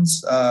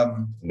competitions.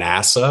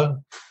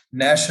 NASA?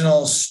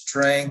 National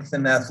Strength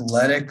and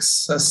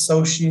Athletics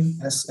Association,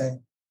 SA.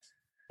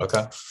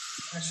 Okay.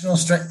 National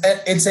Strength.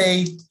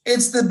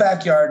 It's the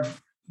backyard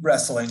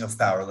wrestling of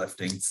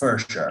powerlifting for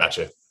sure.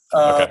 Gotcha.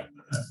 Okay.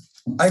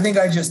 I think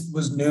I just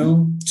was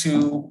new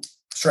to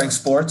strength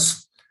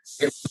sports.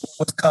 It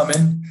was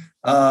coming.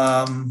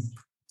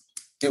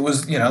 It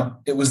was,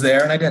 it was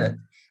there, and I did it.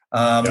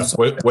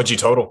 What'd you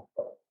total?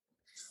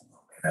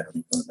 I don't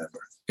even remember.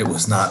 It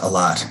was not a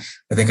lot.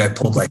 I think I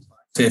pulled like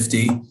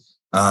 50.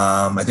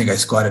 I think I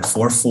squatted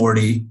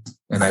 440,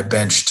 and I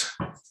benched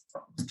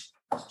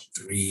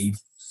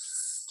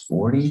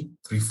 340,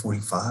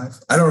 345.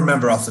 I don't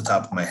remember off the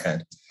top of my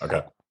head.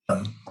 Okay.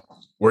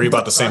 Were you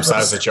about the same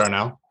size that you are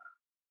now?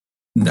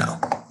 No,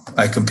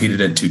 I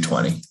competed at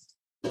 220.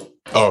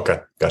 Oh,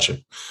 okay. Gotcha.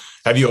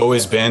 Have you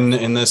always been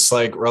in this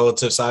like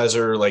relative size,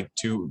 or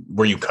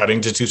were you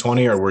cutting to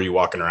 220, or were you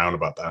walking around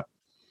about that?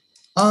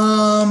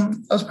 I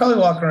was probably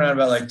walking around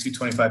about like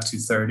 225,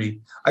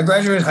 230. I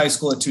graduated high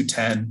school at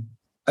 210.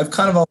 I've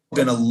kind of always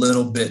been a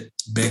little bit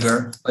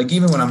bigger. Like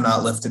even when I'm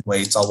not lifting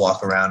weights, I'll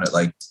walk around at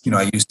like,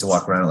 I used to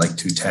walk around at like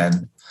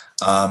 210.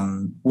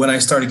 When I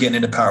started getting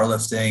into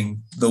powerlifting,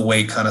 the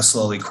weight kind of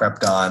slowly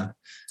crept on.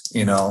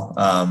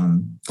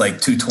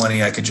 Like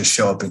 220, I could just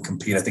show up and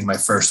compete. I think my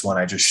first one,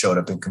 I just showed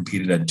up and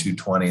competed at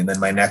 220. And then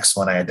my next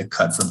one, I had to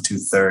cut from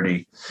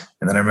 230.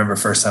 And then I remember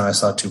first time I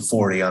saw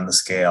 240 on the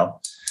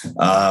scale.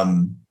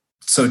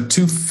 So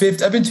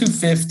 250, I've been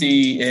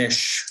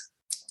 250-ish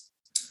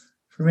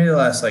for maybe the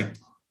last like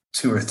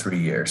 2 or 3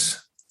 years.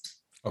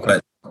 Okay.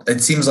 But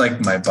it seems like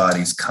my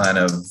body's kind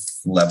of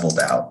leveled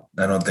out.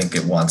 I don't think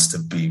it wants to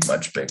be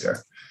much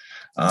bigger.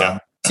 I've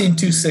seen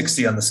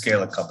 260 on the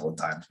scale a couple of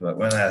times, but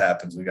when that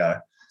happens, we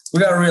gotta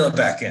reel it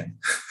back in.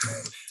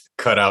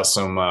 Cut out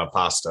some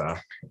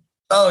pasta.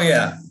 Oh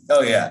yeah.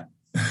 But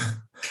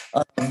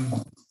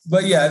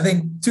yeah, I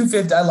think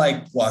 250. I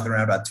like walking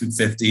around about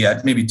 250.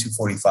 Maybe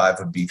 245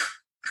 would be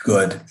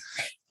good,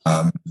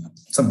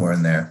 somewhere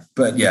in there.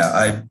 But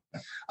yeah,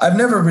 I've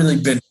never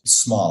really been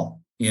small.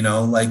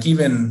 Like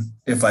even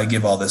if I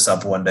give all this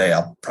up one day,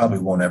 I'll probably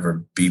won't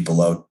ever be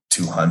below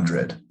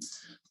 200.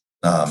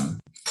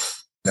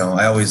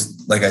 I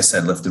always, like I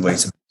said, lifted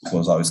weights and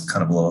was always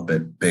kind of a little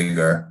bit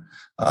bigger.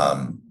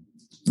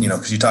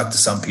 Because you talk to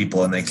some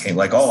people and they came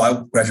like, oh,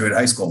 I graduated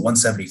high school at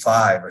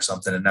 175 or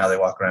something, and now they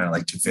walk around at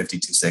like 250,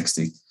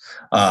 260.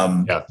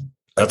 Yeah,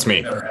 that's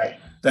me.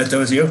 That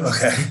was you?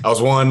 Okay. I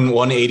was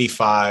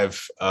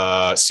 185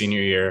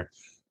 senior year,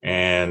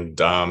 and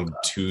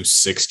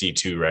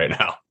 262 right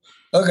now.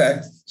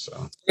 Okay.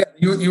 So yeah,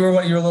 you were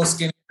a little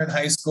skinnier in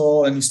high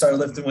school, and you started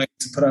lifting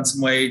weights and put on some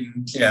weight.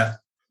 And yeah,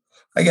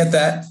 I get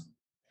that.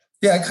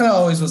 Yeah, I kind of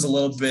always was a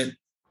little bit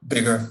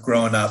bigger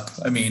growing up.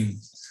 I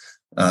mean,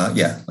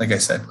 like I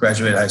said,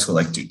 graduated high school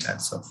like 210.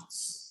 So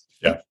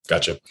yeah,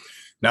 gotcha.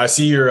 Now I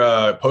see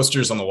your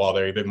posters on the wall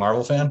there. You a big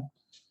Marvel fan?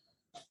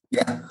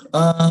 Yeah.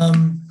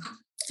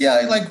 Yeah,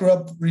 I like grew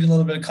up reading a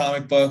little bit of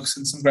comic books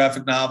and some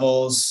graphic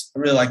novels. I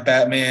really like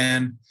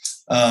Batman.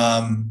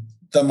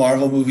 The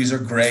Marvel movies are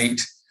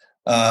great.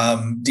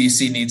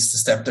 DC needs to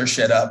step their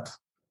shit up.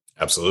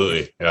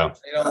 Absolutely. Yeah.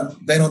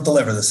 They don't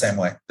deliver the same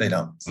way. They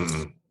don't.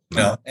 Mm-mm.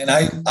 No. And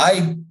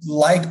I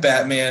like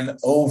Batman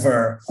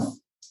over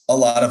a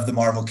lot of the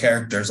Marvel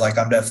characters. Like,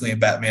 I'm definitely a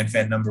Batman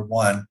fan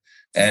 #1.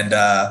 And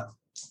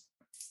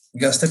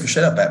you gotta step your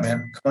shit up,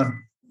 Batman. Come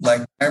on.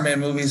 Like, Iron Man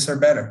movies are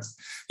better.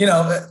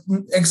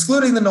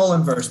 Excluding the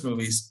Nolan-verse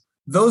movies,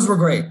 those were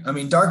great. I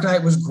mean, Dark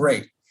Knight was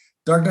great.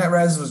 Dark Knight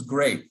Rises was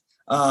great.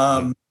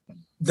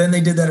 Then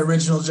they did that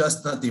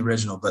not the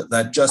original, but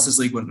that Justice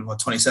League in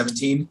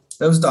 2017.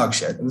 That was dog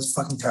shit. It was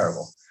fucking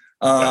terrible.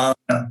 And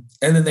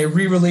then they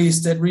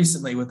re-released it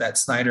recently with that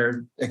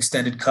Snyder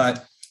extended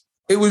cut.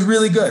 It was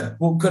really good.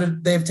 Well,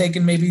 could they have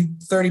taken maybe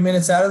 30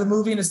 minutes out of the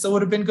movie and it still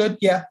would have been good?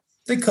 Yeah,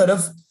 they could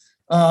have.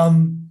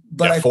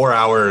 But 4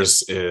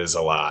 hours is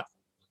a lot.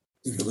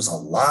 Dude, it was a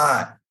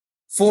lot.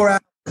 4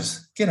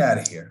 hours. Get out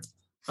of here.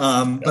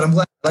 But I'm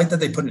glad, I like that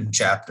they put it in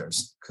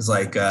chapters, because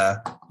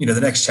the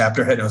next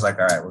chapter hit and it was like,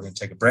 all right, we're going to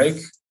take a break,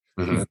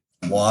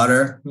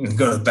 water,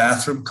 go to the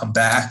bathroom, come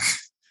back.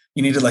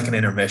 You needed like an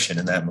intermission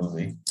in that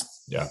movie.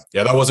 Yeah.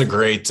 That was a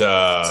great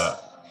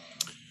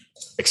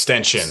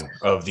extension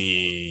of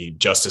the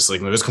Justice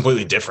League movie. It was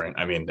completely different.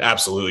 I mean,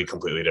 absolutely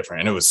completely different.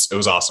 And it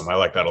was awesome. I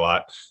like that a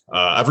lot.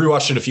 I've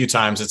rewatched it a few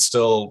times. It's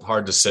still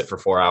hard to sit for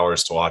 4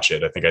 hours to watch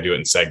it. I think I do it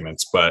in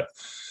segments, but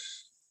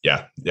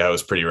yeah, it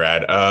was pretty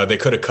rad. They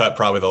could have cut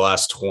probably the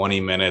last 20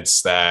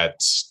 minutes,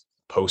 that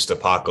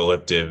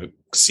post-apocalyptic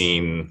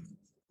scene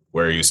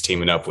where he was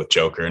teaming up with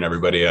Joker and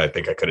everybody. I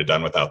think I could have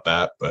done without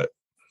that, but.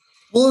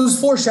 Well, it was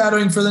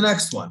foreshadowing for the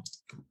next one.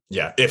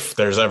 Yeah, if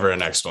there's ever a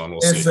next one,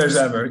 we'll see. If there's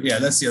ever, yeah,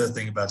 that's the other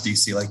thing about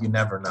DC. Like, you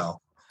never know.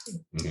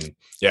 Mm-hmm.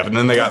 Yeah, but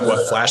then they got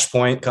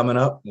Flashpoint coming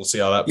up. We'll see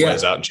how that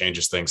plays out and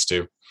changes things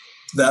too.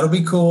 That'll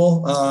be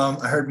cool.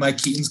 I heard Mike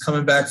Keaton's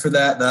coming back for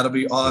that. That'll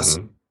be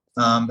awesome.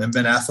 And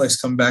Ben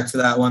Affleck's coming back for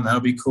that one.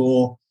 That'll be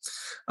cool.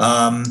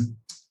 Yeah,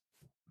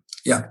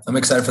 I'm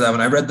excited for that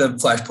one. I read the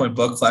Flashpoint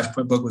book.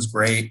 Flashpoint book was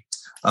great.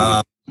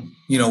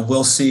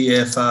 We'll see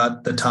if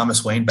the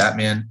Thomas Wayne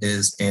Batman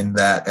is in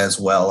that as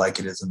well, like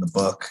it is in the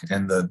book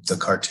and the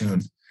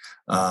cartoon.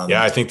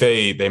 I think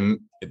they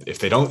if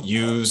they don't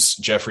use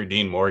Jeffrey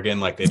Dean Morgan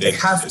like they did, they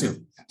have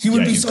to. He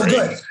would be so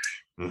good.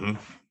 Mm-hmm.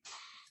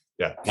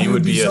 Yeah, he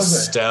would be a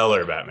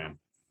stellar Batman.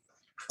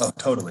 Oh,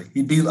 totally.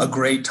 He'd be a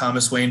great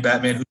Thomas Wayne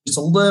Batman, who's just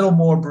a little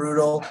more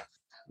brutal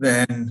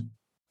than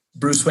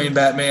Bruce Wayne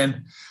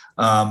Batman.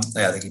 I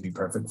think he'd be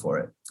perfect for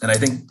it. And I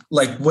think,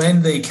 like,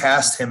 when they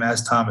cast him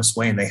as Thomas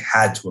Wayne, they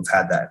had to have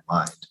had that in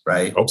mind,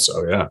 right? Hope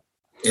so, yeah.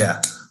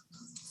 Yeah.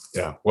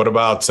 Yeah. What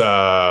about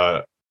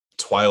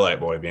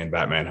Twilight Boy being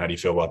Batman? How do you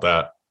feel about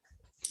that?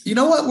 You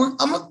know what?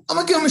 I'm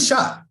gonna give him a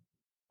shot.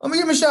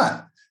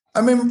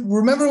 I mean,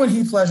 remember when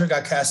Heath Ledger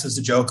got cast as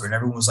the Joker and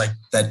everyone was like,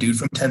 that dude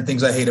from 10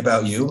 Things I Hate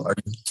About You? Are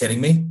you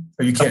kidding me?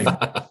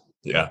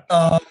 Yeah.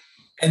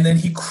 And then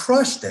he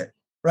crushed it,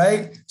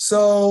 right?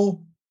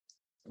 So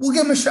we'll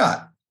give him a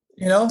shot.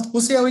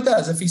 We'll see how he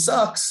does. If he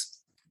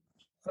sucks,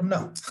 I don't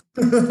know.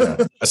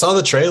 I saw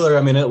the trailer.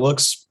 I mean, it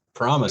looks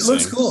promising. It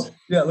looks cool.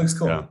 Yeah, it looks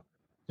cool.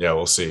 Yeah,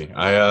 we'll see.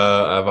 I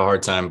have a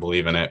hard time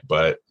believing it,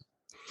 but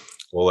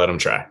we'll let him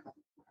try.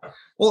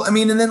 Well, I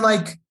mean, and then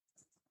like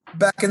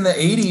back in the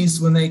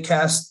 80s when they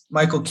cast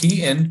Michael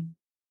Keaton,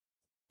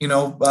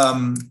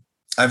 I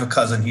have a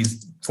cousin.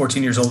 He's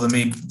 14 years older than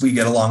me. We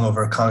get along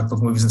over comic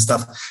book movies and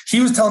stuff. He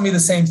was telling me the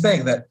same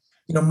thing, that,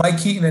 Mike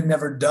Keaton had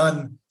never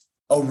done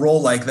a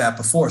role like that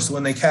before. So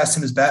when they cast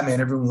him as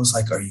Batman, everyone was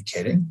like, are you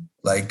kidding?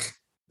 Like,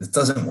 this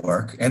doesn't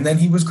work. And then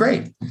he was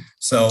great.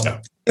 So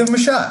give him a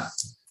shot.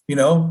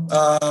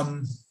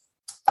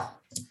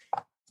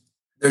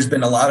 There's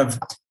been a lot of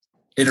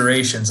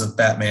iterations of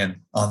Batman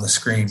on the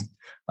screen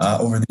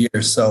over the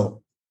years.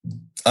 So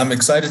I'm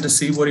excited to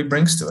see what he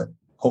brings to it.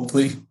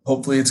 Hopefully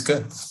it's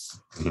good.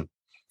 Mm-hmm.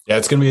 Yeah,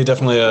 it's going to be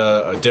definitely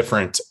a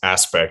different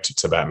aspect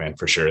to Batman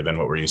for sure than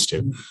what we're used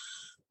to.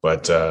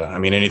 But I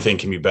mean, anything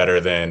can be better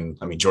than,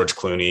 George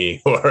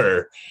Clooney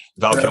or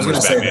Val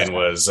Kilmer's Batman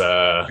was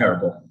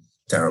terrible.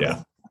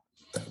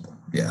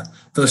 Yeah.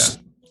 Those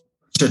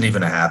shouldn't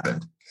even have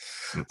happened.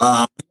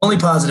 The only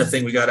positive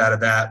thing we got out of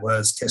that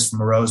was Kiss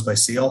from a Rose by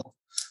Seal.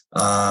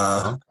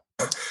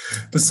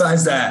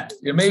 Besides that,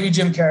 maybe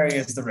Jim Carrey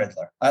is the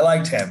Riddler. I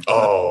liked him.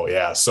 Oh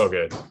yeah. So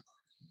good.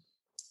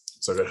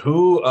 So good.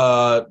 Who,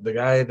 the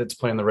guy that's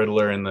playing the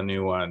Riddler in the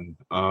new one,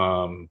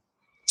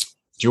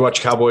 do you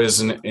watch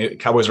Cowboys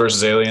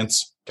versus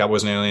Aliens?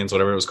 Cowboys and Aliens,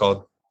 whatever it was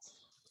called.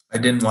 I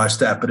didn't watch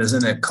that, but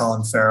isn't it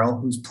Colin Farrell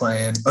who's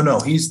playing? Oh no,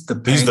 he's the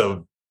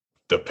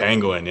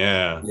Penguin.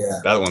 Yeah.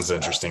 That one's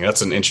interesting.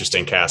 That's an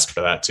interesting cast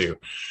for that too.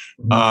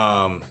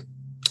 Mm-hmm.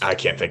 I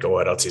can't think of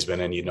what else he's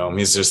been in. Him.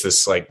 He's just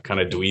this like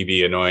kind of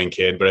dweeby, annoying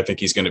kid, but I think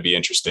he's going to be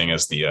interesting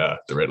as the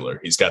Riddler.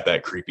 He's got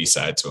that creepy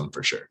side to him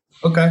for sure.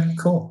 Okay,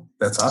 cool.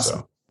 That's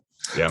awesome.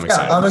 So, yeah, I'm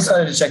excited. I'm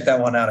excited to check that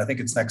one out. I think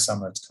it's next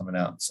summer it's coming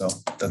out. So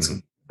that's a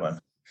good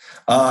one.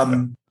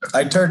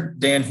 I turned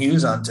Dan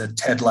Hughes onto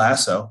Ted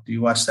Lasso. Do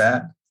you watch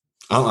that?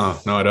 No,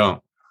 I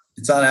don't.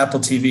 It's on Apple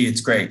TV.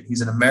 It's great.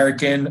 He's an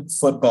American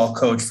football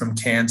coach from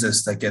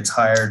Kansas that gets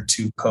hired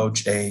to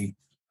coach a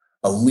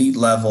elite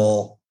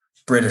level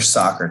British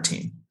soccer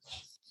team.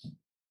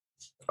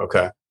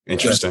 Okay.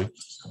 Interesting.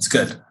 It's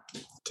good.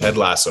 Ted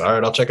Lasso. All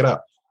right, I'll check it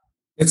out.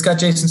 It's got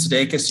Jason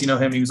Sudeikis. You know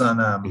him. He was on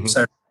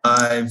Saturday Night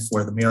Live,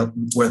 Where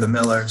the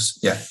Millers.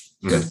 Yeah.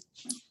 Good.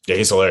 Yeah,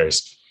 he's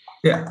hilarious.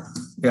 Yeah.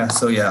 Yeah.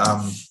 So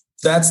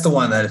that's the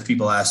one that if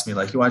people ask me,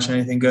 like, you watching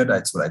anything good?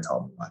 That's what I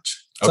tell them to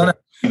watch. It's on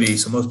TV,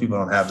 so most people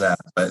don't have that,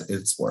 but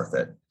it's worth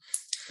it.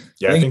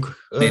 Yeah, I think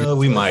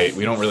we might.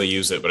 We don't really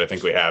use it, but I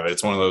think we have it.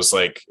 It's one of those,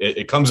 like,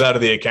 it comes out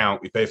of the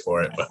account. We pay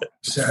for it. But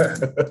sure.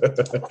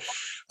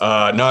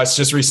 No, it's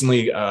just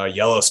recently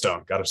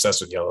Yellowstone. Got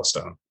obsessed with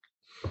Yellowstone.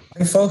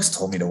 My folks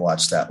told me to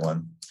watch that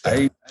one.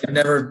 I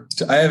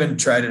haven't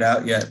tried it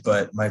out yet,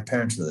 but my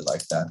parents really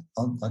like that.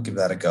 I'll give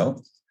that a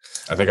go.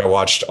 I think I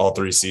watched all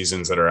 3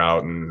 seasons that are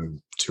out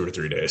in 2 or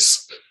 3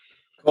 days.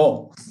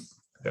 Cool.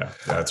 Yeah,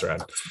 that's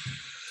rad.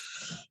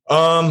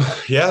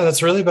 Yeah,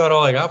 that's really about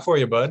all I got for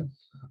you, bud.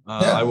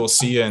 I will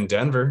see you in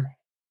Denver.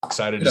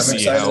 Excited to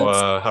see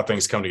how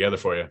things come together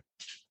for you.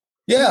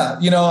 Yeah,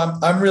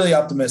 I'm really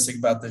optimistic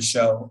about this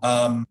show.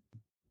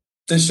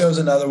 This show's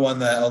another one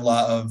that a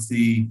lot of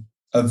the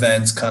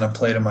events kind of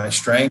play to my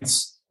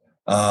strengths.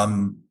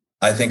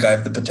 I think I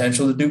have the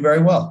potential to do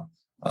very well.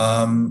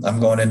 I'm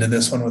going into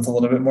this one with a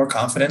little bit more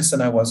confidence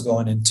than I was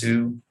going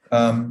into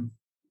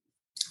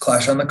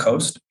Clash on the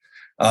Coast.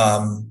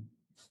 I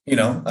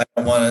don't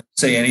want to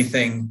say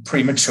anything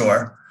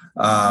premature.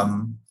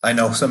 I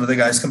know some of the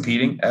guys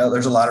competing.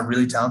 There's a lot of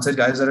really talented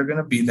guys that are going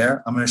to be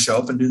there. I'm going to show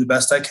up and do the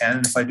best I can.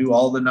 And if I do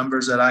all the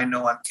numbers that I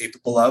know I'm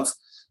capable of,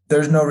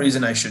 there's no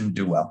reason I shouldn't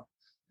do well.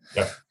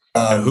 Yeah.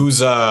 Who's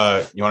you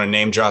want to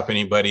name drop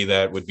anybody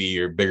that would be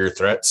your bigger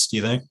threats, do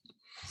you think?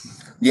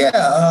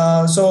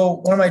 Yeah. So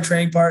one of my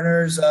training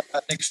partners,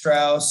 Nick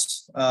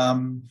Strauss,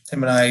 him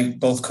and I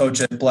both coach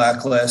at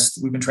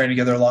Blacklist. We've been training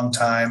together a long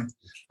time.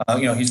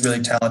 He's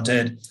really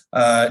talented.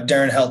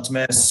 Darren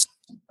Heltmas,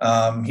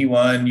 he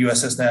won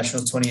USS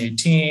Nationals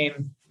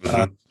 2018,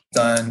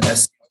 done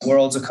SC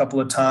Worlds a couple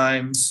of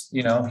times.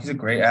 He's a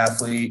great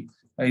athlete.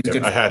 He's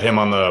good. I had him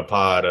on the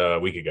pod a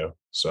week ago.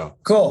 So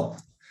cool.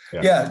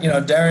 Yeah.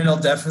 Darren will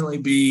definitely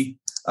be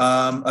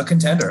a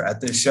contender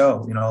at this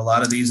show. A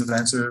lot of these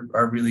events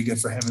are really good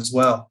for him as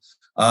well.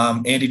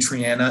 Andy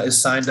Triana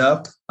is signed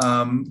up.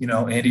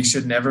 Andy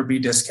should never be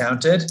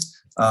discounted.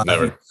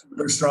 Never.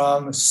 Super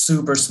strong,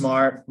 super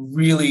smart,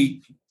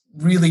 really,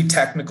 really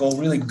technical,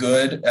 really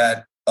good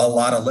at a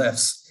lot of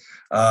lifts.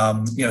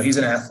 He's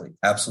an athlete.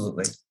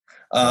 Absolutely.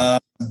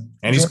 And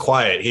he's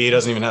quiet. He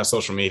doesn't even have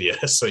social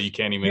media, so you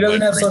can't even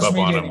creep up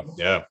on him.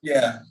 Yeah.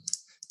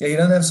 He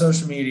doesn't have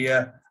social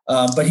media.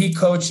 But he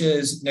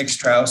coaches Nick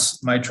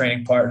Strauss, my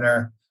training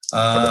partner,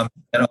 and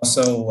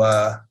also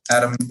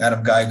Adam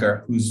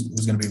Geiger,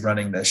 who's going to be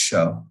running this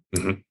show.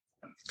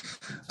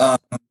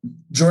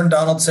 Jordan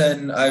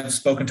Donaldson, I've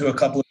spoken to a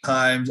couple of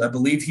times. I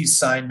believe he's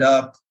signed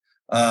up,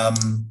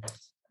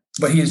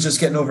 but he is just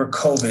getting over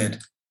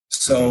COVID.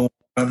 So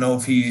I don't know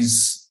if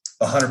he's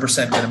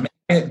 100% going to make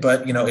it,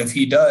 but if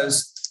he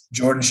does,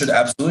 Jordan should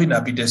absolutely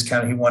not be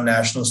discounted. He won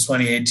Nationals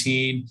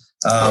 2018.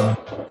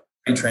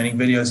 Training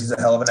videos. He's a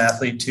hell of an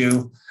athlete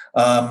too.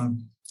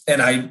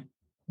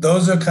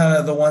 Those are kind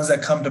of the ones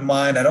that come to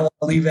mind. I don't want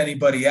to leave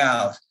anybody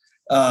out.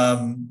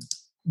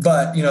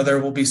 But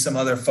there will be some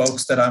other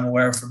folks that I'm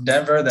aware of from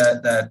Denver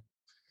that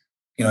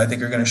I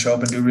think are going to show up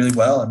and do really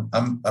well. And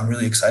I'm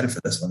really excited for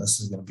this one. This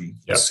is going to be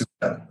super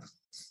fun.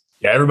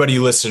 Yeah, everybody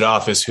you listed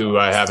off is who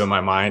I have in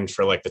my mind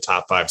for like the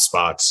top 5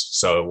 spots.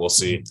 So we'll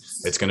see.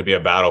 It's going to be a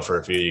battle for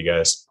a few of you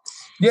guys.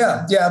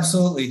 Yeah,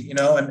 absolutely.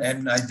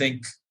 And I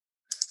think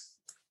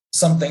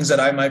some things that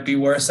I might be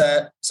worse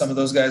at, some of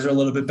those guys are a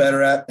little bit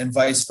better at, and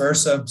vice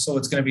versa. So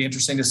it's going to be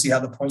interesting to see how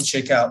the points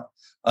shake out.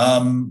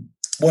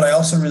 What I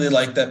also really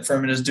like that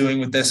Furman is doing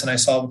with this, and I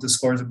saw with the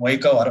scores in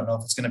Waco, I don't know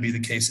if it's going to be the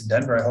case in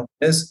Denver. I hope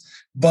it is,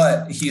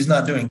 but he's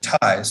not doing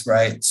ties,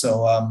 right?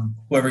 So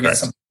whoever gets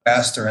something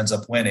faster ends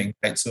up winning,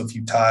 right? So if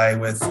you tie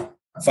with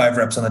 5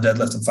 reps on the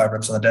deadlift and 5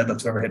 reps on the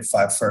deadlift, whoever hit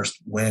 5 first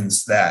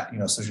wins that, so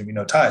there's going to be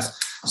no ties.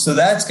 So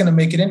that's going to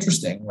make it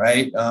interesting,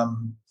 right?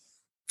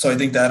 So I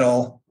think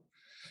that'll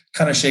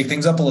kind of shake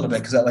things up a little bit,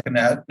 because at like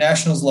a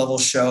nationals level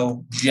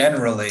show,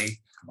 generally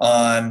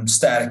on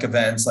static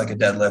events like a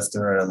deadlift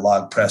or a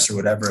log press or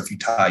whatever, if you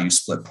tie, you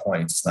split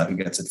points. It's not who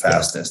gets it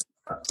fastest,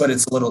 but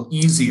it's a little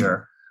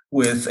easier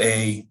with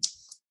a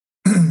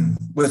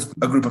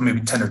group of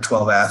maybe 10 or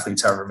 12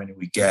 athletes, however many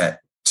we get,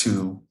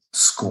 to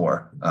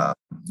score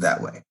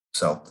that way.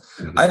 So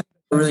I think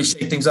it'll really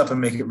shake things up and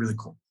make it really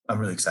cool. I'm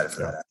really excited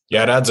for that.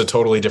 Yeah, it adds a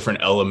totally different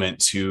element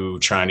to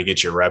trying to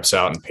get your reps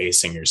out and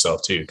pacing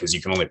yourself too, because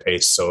you can only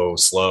pace so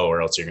slow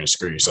or else you're going to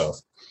screw yourself.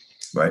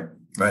 Right.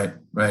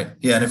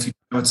 Yeah, and if you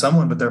do with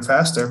someone but they're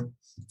faster,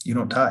 you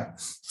don't tie.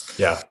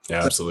 Yeah,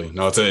 absolutely.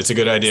 No, it's a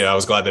good idea. I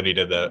was glad that he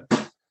did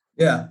that.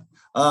 Yeah.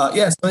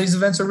 Yeah, some of these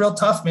events are real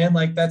tough, man.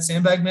 Like that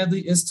sandbag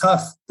medley is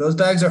tough. Those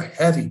bags are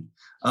heavy.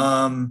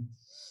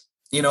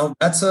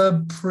 That's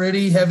a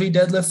pretty heavy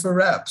deadlift for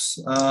reps.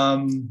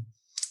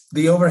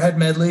 The overhead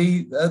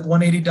medley,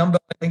 180 dumbbell,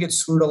 I think it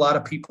screwed a lot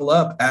of people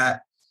up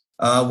at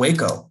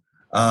Waco,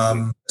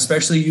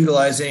 especially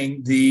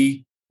utilizing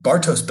the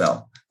Bartos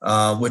bell,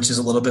 which is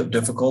a little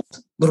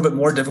bit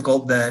more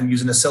difficult than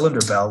using a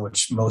cylinder bell,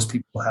 which most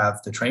people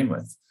have to train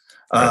with.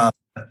 Right.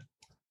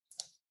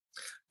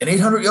 An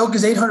 800 yoke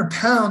is 800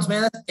 pounds,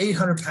 man. That's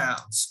 800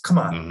 pounds. Come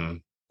on. Mm-hmm.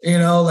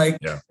 And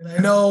I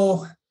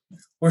know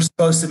we're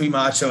supposed to be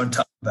macho and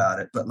tough about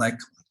it, but like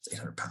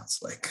 800 pounds,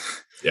 like.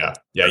 Yeah.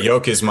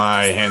 Yoke is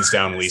my hands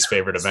down least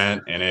favorite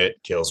event, and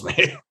it kills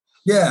me.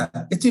 Yeah,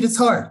 it's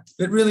hard.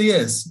 It really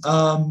is.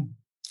 And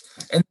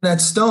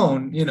that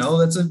stone,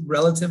 that's a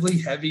relatively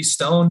heavy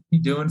stone to be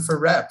doing for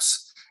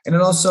reps. And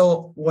it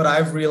also, what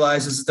I've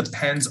realized is it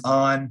depends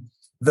on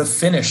the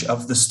finish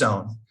of the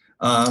stone.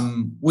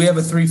 We have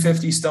a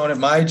 350 stone at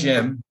my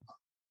gym.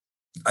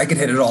 I could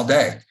hit it all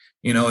day.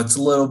 It's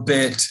a little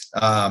bit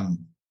kind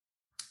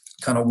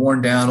of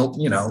worn down.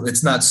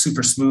 It's not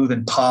super smooth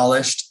and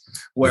polished.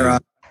 Where I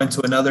went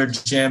to another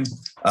gym,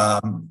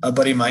 a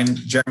buddy of mine,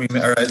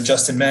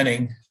 Justin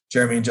Menning,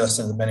 Jeremy and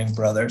Justin, the Menning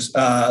brothers,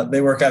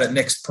 they work out at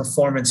Nick's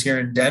Performance here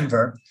in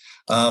Denver.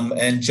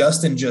 And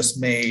Justin just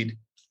made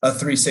a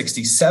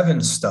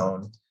 367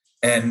 stone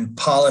and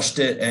polished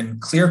it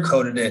and clear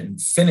coated it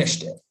and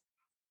finished it.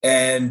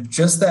 And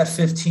just that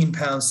 15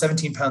 pounds,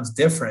 17 pounds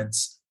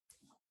difference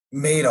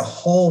made a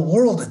whole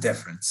world of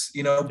difference,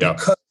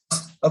 because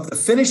of the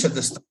finish of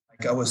the stone.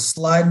 Like I was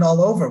sliding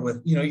all over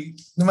with,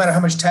 no matter how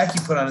much tack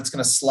you put on, it's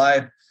going to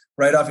slide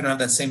right off. You don't have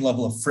that same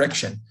level of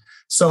friction.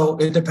 So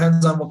it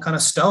depends on what kind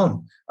of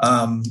stone,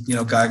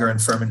 Geiger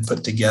and Furman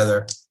put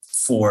together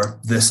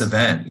for this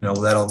event.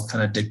 That'll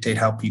kind of dictate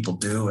how people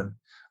do. And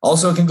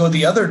also it can go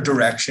the other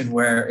direction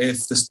where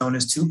if the stone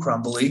is too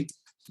crumbly,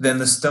 then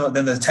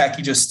the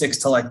tacky just sticks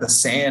to like the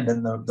sand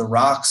and the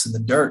rocks and the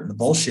dirt and the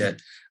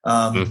bullshit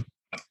of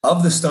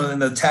the stone,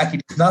 and the tacky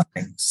does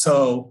nothing.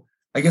 So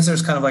I guess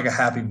there's kind of like a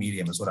happy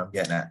medium is what I'm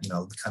getting at.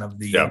 Kind of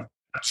the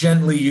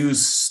gently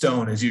used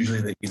stone is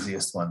usually the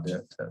easiest one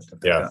to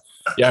pick up.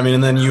 Yeah. I mean,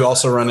 and then you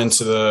also run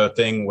into the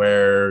thing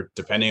where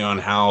depending on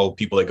how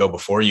people that go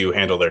before you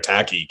handle their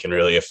tacky can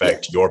really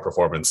affect your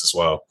performance as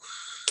well.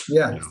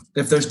 Yeah.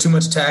 If there's too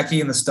much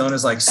tacky and the stone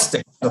is like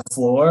sticking to the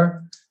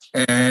floor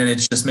and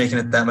it's just making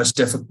it that much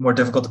more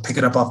difficult to pick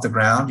it up off the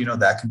ground,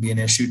 that can be an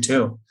issue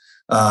too.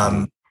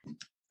 What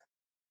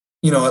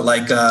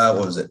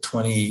was it,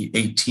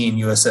 2018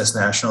 USS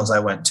Nationals I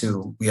went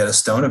to, we had a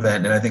stone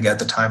event. And I think at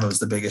the time it was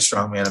the biggest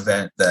strongman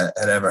event that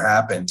had ever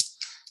happened.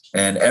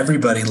 And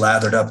everybody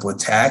lathered up with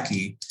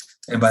tacky.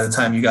 And by the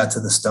time you got to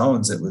the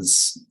stones,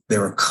 they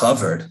were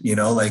covered,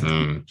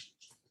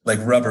 like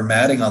rubber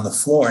matting on the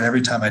floor. And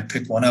every time I'd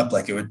pick one up,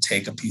 like it would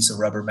take a piece of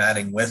rubber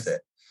matting with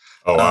it.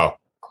 Oh, wow.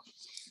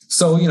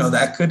 So,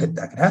 that could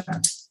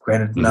happen.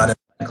 Granted, not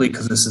exactly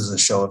because this is a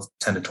show of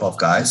 10 to 12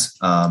 guys.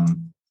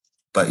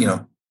 But,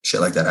 shit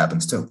like that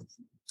happens too.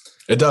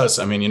 It does.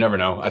 I mean, you never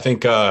know. I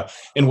think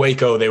in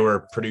Waco, they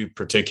were pretty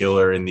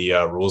particular in the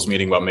rules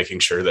meeting about making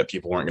sure that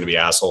people weren't going to be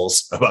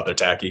assholes about their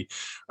tacky.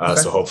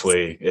 So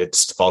hopefully it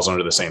falls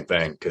under the same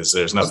thing, because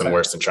there's nothing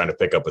worse than trying to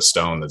pick up a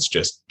stone that's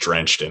just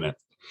drenched in it.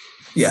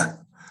 Yeah.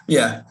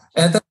 Yeah.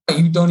 And at that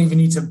point, you don't even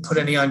need to put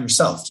any on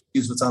yourself. Just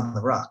use what's on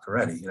the rock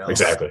already.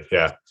 Exactly.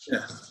 Yeah.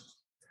 Yeah.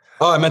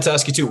 Oh, I meant to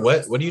ask you too.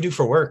 What do you do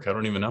for work? I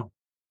don't even know.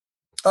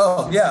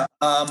 Oh, yeah.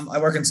 I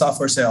work in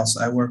software sales.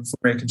 I work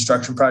for a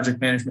construction project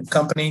management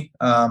company.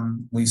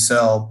 We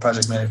sell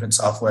project management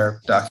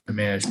software, document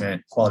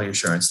management, quality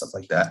assurance, stuff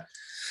like that.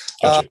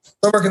 Gotcha.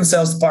 I work in the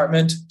sales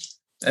department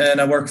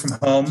and I work from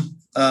home.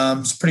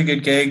 It's a pretty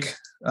good gig.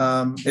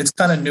 It's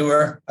kind of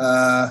newer.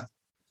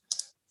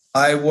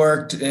 I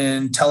worked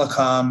in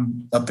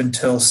telecom up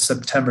until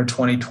September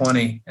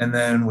 2020. And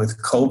then with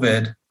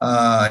COVID,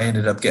 I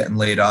ended up getting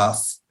laid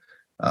off.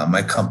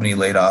 My company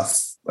laid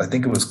off, I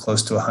think it was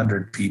close to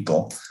 100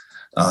 people.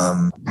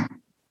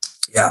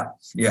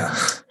 Yeah.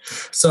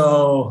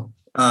 So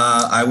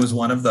I was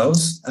one of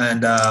those.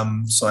 And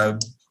so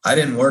I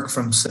didn't work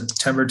from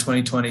September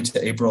 2020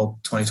 to April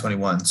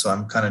 2021. So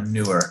I'm kind of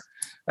newer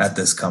at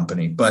this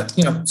company. But,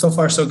 so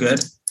far, so good.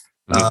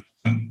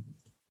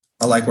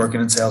 I like working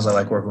in sales. I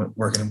like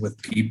working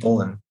with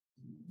people. And,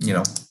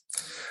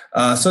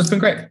 so it's been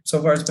great. So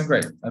far, it's been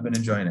great. I've been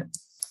enjoying it.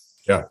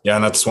 Yeah.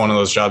 And that's one of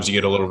those jobs you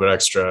get a little bit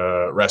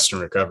extra rest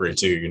and recovery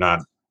too. You're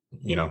not,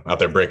 out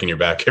there breaking your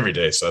back every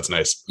day. So that's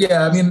nice.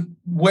 Yeah. I mean,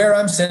 where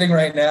I'm sitting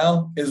right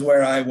now is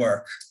where I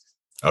work,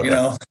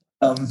 okay.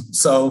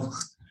 So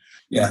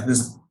yeah,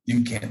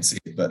 you can't see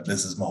it, but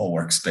this is my whole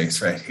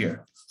workspace right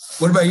here.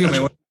 What about you,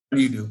 man? What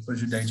do you do?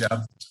 What's your day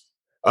job?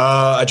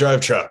 I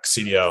drive truck,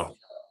 CDL.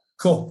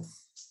 Cool.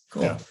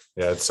 Yeah.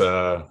 It's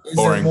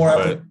boring.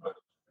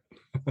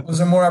 Was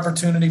there more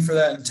opportunity for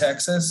that in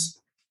Texas?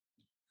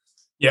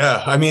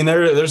 Yeah, I mean,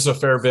 there's a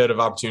fair bit of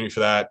opportunity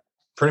for that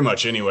pretty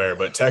much anywhere,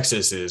 but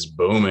Texas is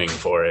booming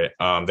for it.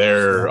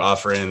 They're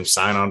offering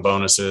sign-on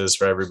bonuses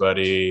for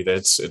everybody.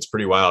 It's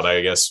pretty wild.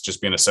 I guess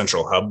just being a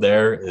central hub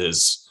there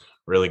is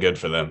really good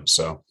for them.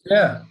 So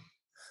yeah,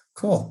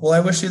 cool. Well, I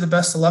wish you the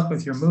best of luck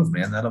with your move,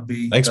 man.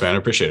 Thanks, man. I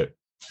appreciate it.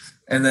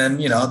 And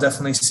then, I'll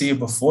definitely see you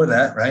before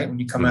that, right? When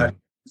you come out.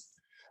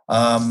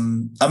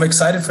 I'm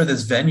excited for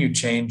this venue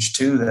change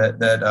too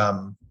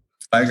that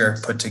Tiger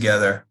put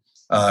together.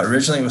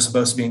 Originally, it was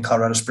supposed to be in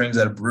Colorado Springs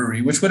at a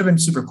brewery, which would have been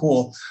super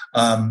cool.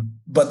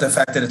 But the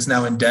fact that it's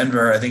now in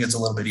Denver, I think it's a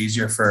little bit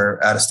easier for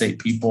out-of-state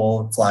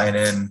people flying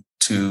in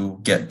to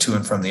get to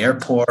and from the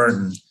airport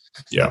and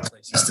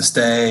places to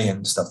stay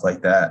and stuff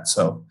like that.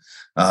 So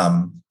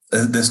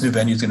this new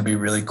venue is going to be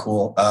really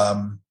cool.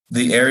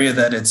 The area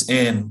that it's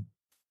in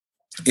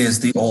is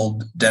the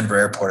old Denver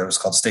airport. It was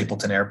called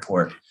Stapleton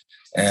Airport.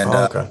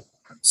 And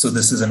so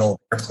this is an old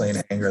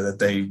airplane hangar that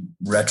they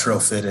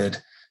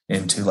retrofitted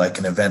into like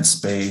an event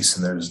space,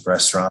 and there's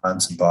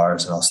restaurants and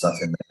bars and all stuff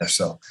in there.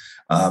 So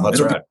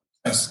that's right.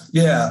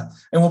 Yeah.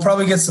 And we'll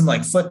probably get some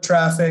like foot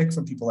traffic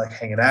from people like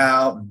hanging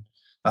out.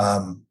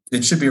 And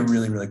it should be a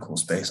really, really cool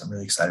space. I'm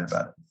really excited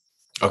about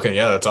it. Okay.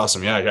 Yeah, that's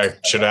awesome. Yeah. I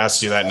should have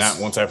asked you that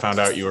once I found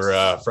out you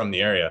were from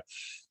the area.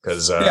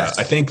 Because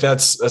I think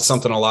that's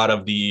something a lot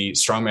of the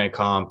strongman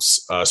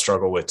comps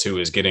struggle with too,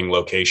 is getting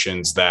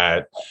locations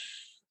that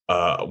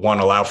one,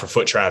 allow for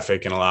foot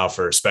traffic and allow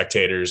for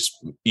spectators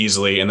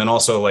easily. And then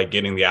also like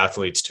getting the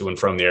athletes to and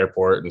from the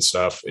airport and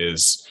stuff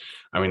is,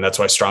 that's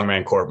why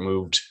Strongman Corp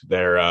moved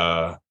their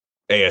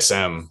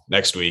ASM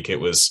next week. It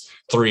was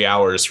 3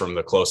 hours from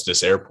the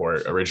closest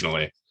airport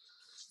originally.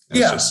 It's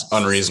just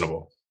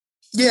unreasonable.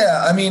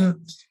 Yeah.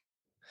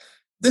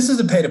 This is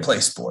a pay to play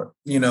sport,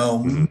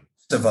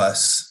 of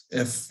us,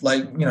 if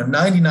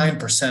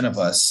 99% of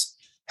us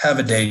have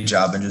a day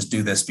job and just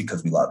do this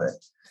because we love it.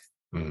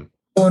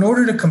 So in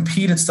order to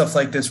compete at stuff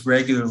like this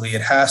regularly,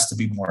 it has to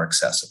be more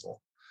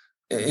accessible.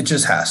 It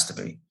just has to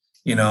be,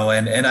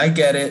 and I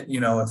get it,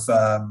 if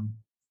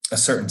a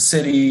certain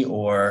city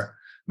or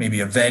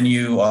maybe a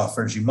venue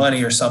offers you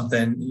money or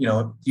something,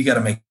 you got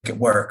to make it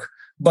work.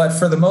 But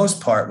for the most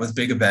part, with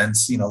big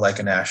events, like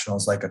a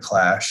Nationals, like a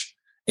Clash,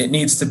 it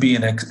needs to be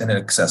in an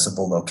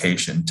accessible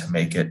location to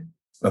make it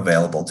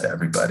available to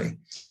everybody.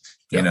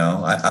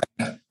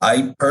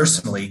 I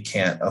personally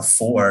can't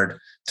afford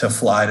to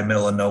fly to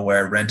middle of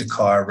nowhere, rent a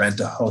car, rent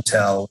a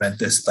hotel, rent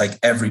this, like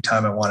every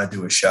time I want to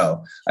do a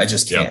show. I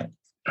just can't.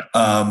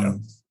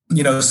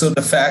 So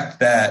the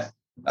fact that,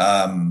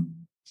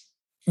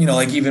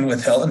 like even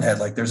with Hilton Head,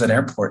 like there's an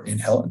airport in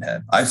Hilton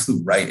Head. I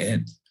flew right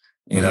in,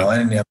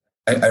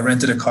 I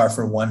rented a car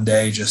for one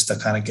day just to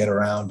kind of get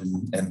around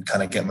and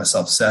kind of get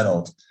myself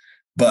settled.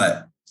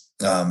 But,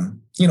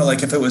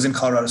 like if it was in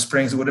Colorado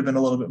Springs, it would have been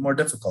a little bit more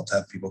difficult to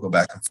have people go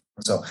back and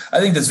forth. So I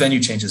think this venue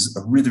change is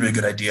a really, really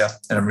good idea,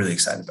 and I'm really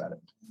excited about it.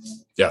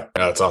 Yeah,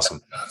 that's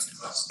awesome.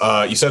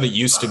 You said it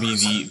used to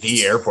be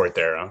the airport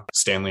there, huh?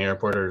 Stanley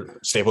Airport or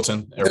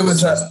Stapleton Airport? It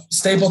was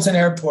Stapleton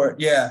Airport.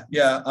 Yeah.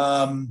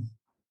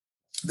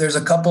 There's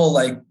a couple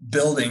like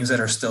buildings that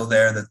are still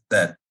there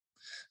that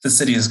the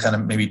city has kind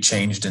of maybe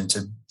changed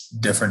into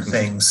different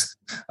things,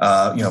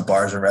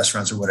 bars or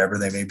restaurants or whatever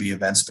they may be,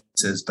 event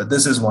spaces. But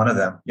this is one of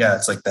them. Yeah,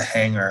 it's like the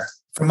hangar.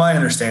 From my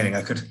understanding,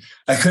 I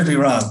could be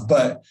wrong,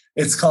 but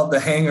it's called the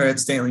hangar at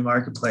Stanley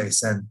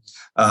Marketplace. And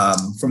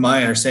from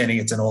my understanding,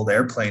 it's an old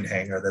airplane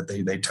hangar that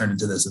they turned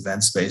into this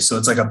event space. So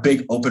it's like a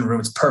big open room.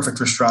 It's perfect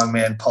for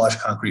strongman,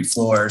 polished concrete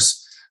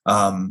floors.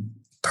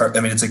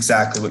 It's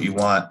exactly what you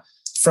want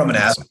from an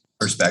athlete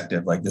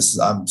perspective. Like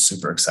I'm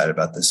super excited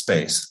about this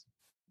space.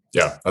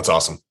 Yeah, that's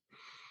awesome.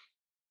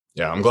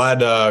 Yeah, I'm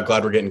glad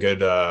we're getting good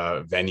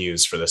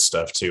venues for this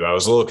stuff too. I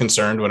was a little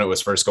concerned when it was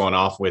first going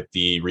off with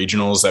the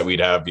regionals that we'd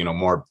have,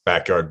 more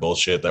backyard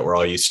bullshit that we're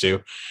all used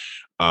to.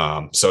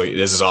 So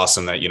this is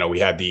awesome that, we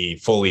had the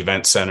full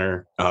event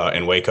center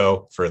in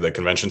Waco for the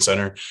convention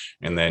center.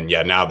 And then,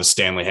 now the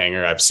Stanley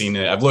hangar, I've seen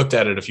it. I've looked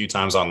at it a few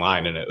times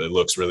online and it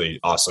looks really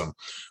awesome.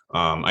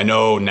 I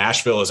know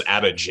Nashville is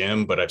at a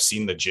gym, but I've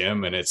seen the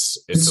gym and it's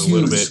a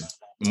little bit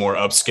more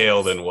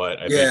upscale than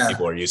what I think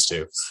people are used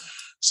to.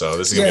 So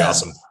this is going to be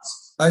awesome.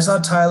 I saw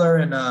Tyler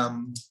and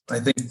I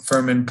think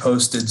Furman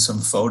posted some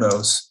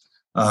photos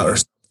or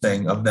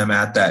something of them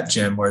at that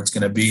gym where it's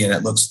going to be. And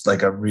it looks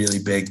like a really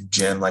big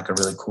gym, like a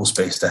really cool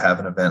space to have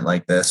an event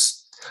like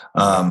this.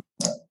 And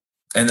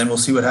then we'll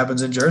see what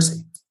happens in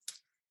Jersey.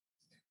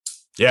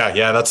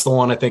 Yeah. That's the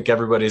one I think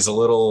everybody's a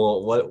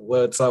little,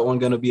 what's that one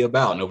going to be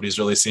about? Nobody's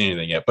really seen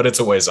anything yet, but it's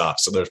a ways off.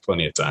 So there's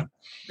plenty of time.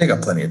 They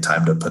got plenty of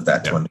time to put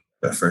that one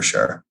for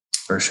sure.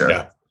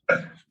 Yeah.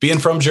 Being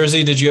from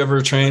Jersey, did you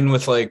ever train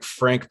with like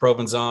Frank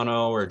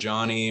Provenzano or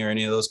Johnny or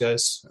any of those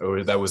guys?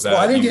 Or that was that?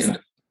 Well, I didn't get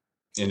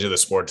into the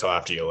sport till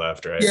after you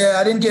left, right? Yeah,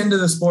 I didn't get into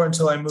the sport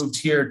until I moved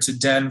here to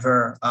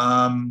Denver.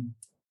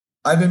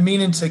 I've been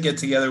meaning to get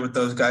together with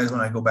those guys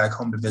when I go back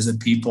home to visit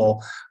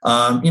people.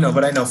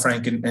 But I know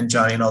Frank and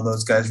Johnny and all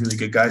those guys, really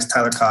good guys.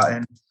 Tyler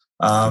Cotton.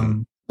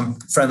 I'm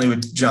friendly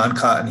with John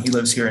Cotton. He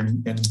lives here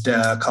in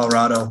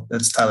Colorado.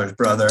 That's Tyler's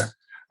brother.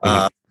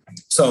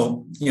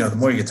 So, the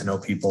more you get to know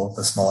people,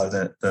 the smaller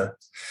the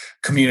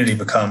community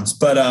becomes.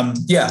 But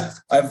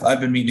I've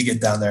been meaning to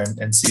get down there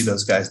and see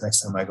those guys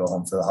next time I go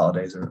home for the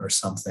holidays or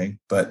something.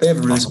 But they have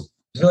a really Awesome.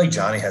 I feel like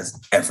Johnny has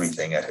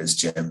everything at his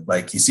gym.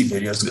 Like you see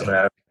videos coming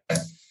out of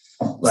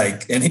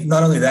it. And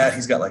not only that,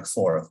 he's got like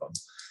 4 of them,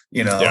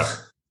 Yeah.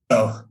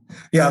 So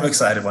I'm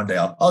excited one day.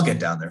 I'll get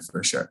down there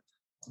for sure.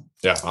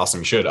 Yeah. Awesome.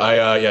 You should.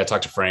 I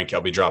talked to Frank.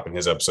 I'll be dropping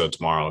his episode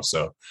tomorrow.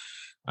 So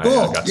I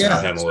got to know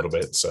him a little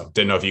bit. So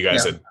didn't know if you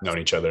guys had known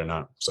each other or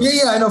not. So.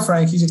 Yeah. I know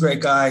Frank. He's a great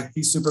guy.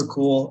 He's super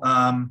cool.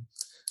 I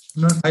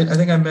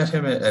think I met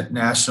him at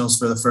Nationals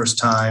for the first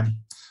time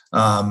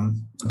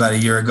about a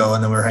year ago,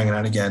 and then we were hanging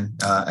out again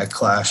at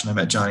Clash, and I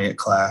met Johnny at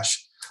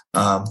Clash.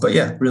 But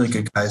yeah, really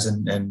good guys,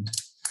 and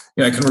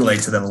I can relate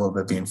to them a little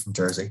bit being from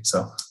Jersey.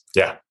 So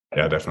yeah,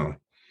 definitely.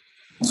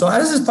 So how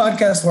does this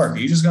podcast work? Are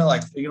you just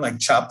gonna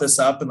chop this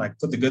up and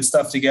put the good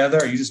stuff together?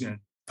 Or are you just gonna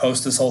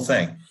post this whole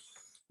thing?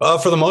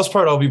 For the most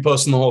part, I'll be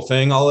posting the whole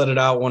thing. I'll edit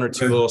out 1 or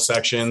 2 little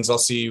sections. I'll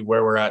see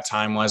where we're at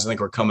time-wise. I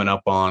think we're coming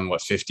up on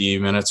 50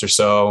 minutes or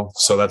so.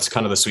 So that's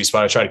kind of the sweet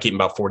spot. I try to keep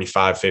them about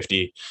 45,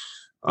 50.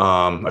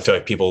 I feel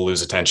like people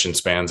lose attention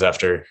spans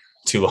after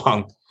too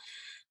long.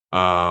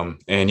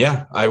 And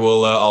yeah,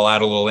 I'll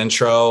add a little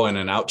intro and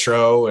an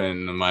outro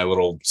and my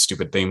little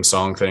stupid theme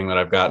song thing that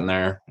I've got in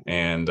there.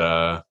 And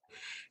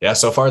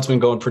so far it's been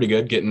going pretty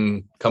good,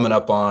 coming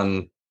up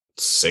on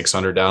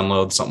 600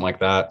 downloads, something like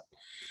that.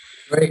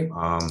 Great.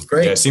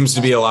 Great. Yeah, it seems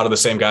to be a lot of the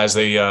same guys.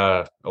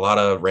 A lot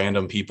of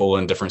random people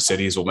in different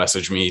cities will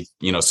message me,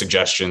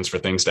 suggestions for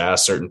things to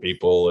ask certain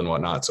people and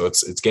whatnot. So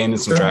it's gaining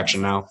some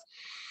traction now.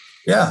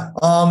 Yeah.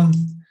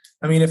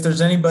 If there's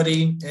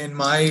anybody in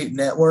my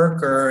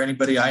network or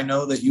anybody I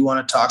know that you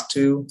want to talk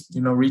to,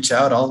 reach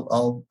out.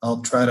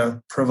 I'll try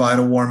to provide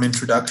a warm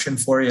introduction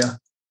for you.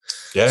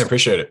 Yeah, I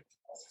appreciate it.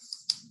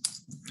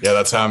 Yeah,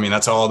 that's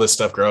how all this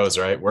stuff grows,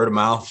 right? Word of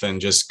mouth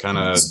and just kind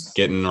of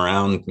getting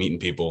around, meeting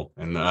people.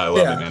 And I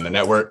love it, man.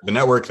 The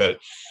network that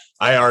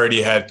I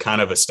already had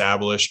kind of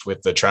established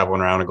with the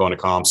traveling around and going to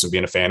comps and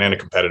being a fan and a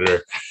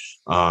competitor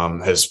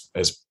has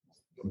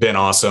been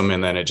awesome.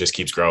 And then it just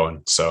keeps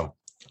growing. So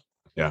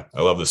yeah,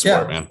 I love the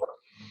sport, man.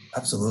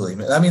 Absolutely.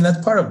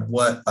 That's part of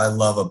what I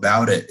love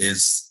about it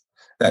is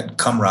that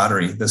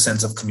camaraderie, the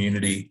sense of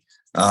community.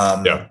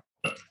 I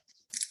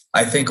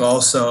think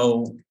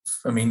also,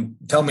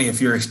 tell me if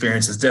your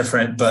experience is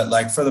different,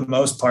 but for the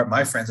most part,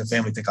 my friends and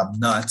family think I'm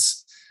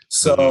nuts.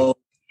 So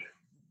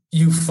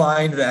you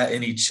find that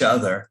in each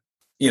other,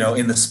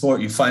 in the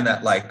sport, you find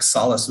that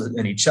solace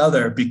in each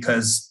other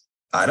because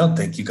I don't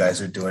think you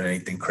guys are doing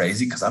anything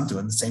crazy because I'm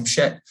doing the same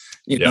shit,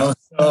 know?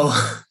 So,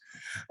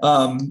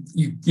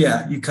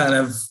 you kind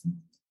of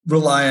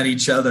rely on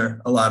each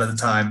other a lot of the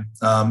time.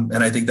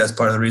 And I think that's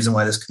part of the reason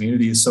why this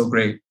community is so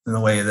great in the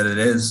way that it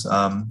is,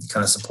 kind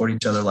of support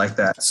each other like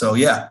that. So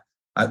yeah,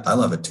 I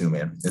love it too,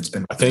 man. It's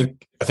been, I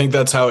think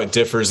that's how it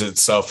differs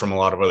itself from a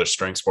lot of other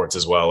strength sports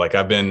as well.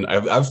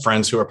 I've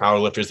friends who are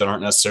powerlifters that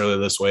aren't necessarily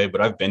this way,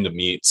 but I've been to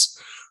meets.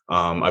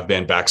 I've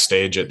been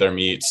backstage at their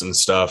meets and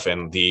stuff,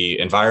 and the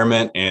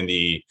environment and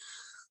the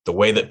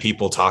way that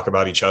people talk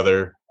about each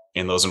other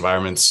in those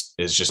environments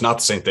is just not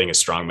the same thing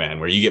as strongman,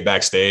 where you get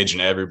backstage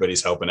and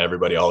everybody's helping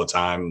everybody all the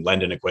time,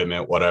 lending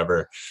equipment,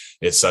 whatever.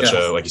 It's such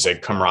a, like you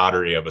said,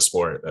 camaraderie of a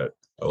sport that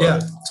I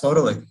love it.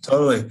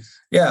 Totally.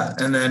 Yeah.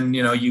 And then,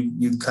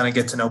 you kind of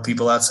get to know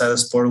people outside of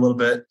sport a little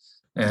bit,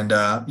 and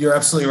you're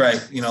absolutely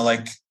right.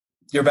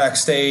 You're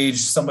backstage,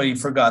 somebody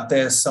forgot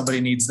this,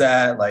 somebody needs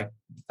that.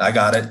 I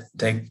got it.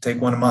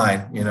 Take one of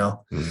mine,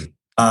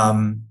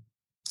 and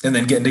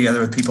then getting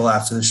together with people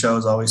after the show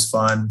is always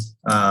fun.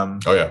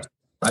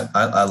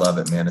 I love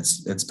it, man.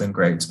 It's been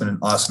great. It's been an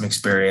awesome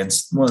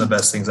experience. One of the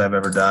best things I've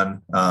ever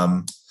done.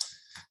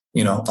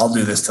 I'll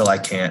do this till I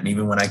can't. And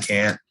even when I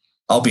can't,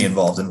 I'll be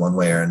involved in one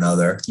way or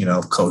another,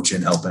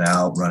 coaching, helping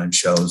out, running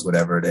shows,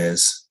 whatever it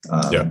is.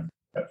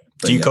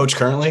 Do you coach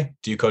currently?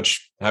 Do you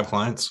have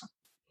clients?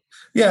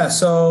 Yeah.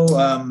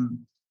 So,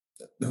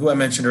 who I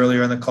mentioned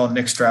earlier on the call,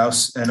 Nick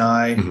Strauss and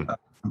I,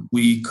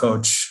 we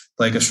coach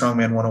a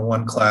strongman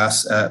 101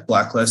 class at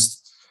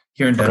Blacklist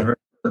here in Denver,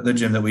 the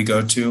gym that we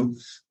go to.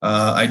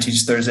 I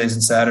teach Thursdays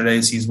and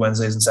Saturdays. He's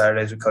Wednesdays and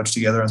Saturdays. We coach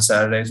together on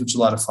Saturdays, which is a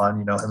lot of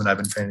fun. Him and I've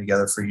been training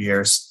together for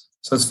years.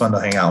 So it's fun to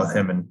hang out with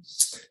him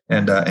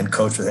and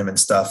coach with him and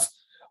stuff.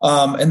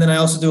 And then I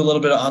also do a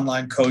little bit of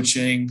online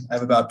coaching. I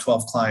have about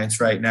 12 clients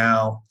right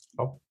now.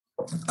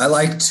 I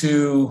like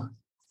to,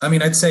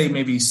 I'd say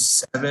maybe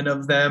 7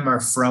 of them are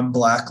from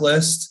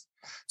Blacklist.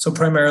 So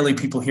primarily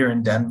people here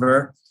in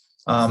Denver,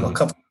 a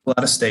couple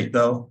out of state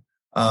though.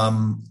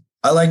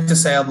 I like to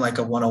say I'm like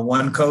a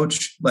 101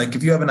 coach.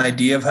 If you have an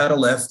idea of how to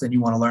lift and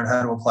you want to learn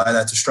how to apply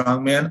that to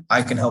strongman,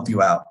 I can help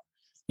you out,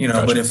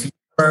 Gotcha. But if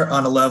you're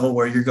on a level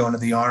where you're going to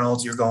the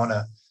Arnolds, you're going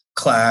to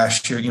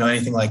Clash or,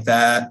 anything like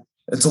that,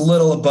 it's a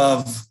little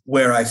above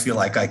where I feel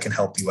like I can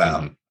help you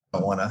out. I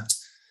want to,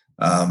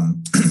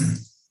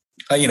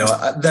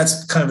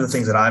 that's kind of the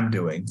things that I'm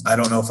doing. I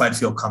don't know if I'd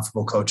feel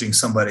comfortable coaching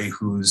somebody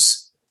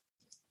who's,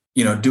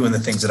 doing the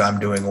things that I'm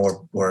doing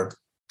or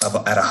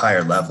at a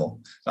higher level.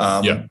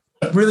 Yeah.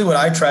 Really what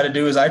I try to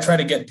do is I try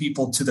to get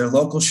people to their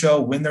local show,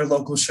 win their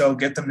local show,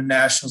 get them to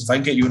nationals. If I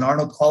can get you an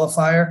Arnold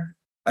qualifier,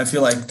 I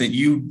feel like that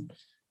you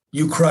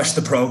crush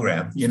the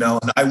program, you know,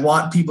 and I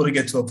want people to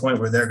get to a point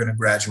where they're going to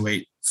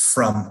graduate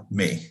from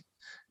me.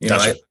 You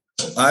know,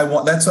 I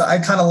want, that's what I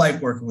kind of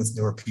like working with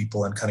newer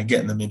people and kind of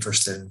getting them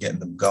interested and getting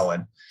them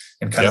going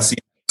and kind of see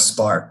a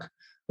spark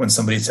when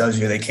somebody tells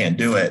you they can't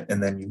do it.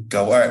 And then you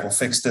go, all right, we'll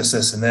fix this,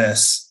 this, and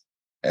this.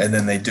 And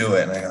then they do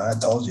it. And I go, I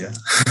told you.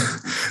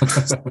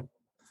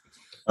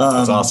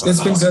 That's awesome.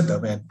 It's been good though,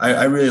 man.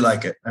 I really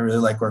like it. I really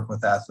like working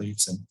with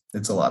athletes, and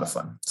it's a lot of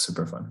fun.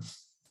 Super fun.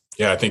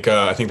 Yeah, I think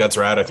that's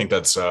rad. I think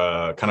that's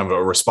kind of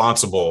a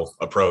responsible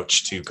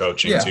approach to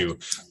coaching too.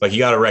 Like, you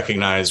got to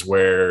recognize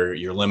where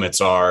your limits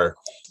are.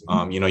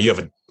 You know, you have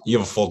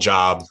a full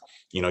job,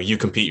 you know, you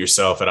compete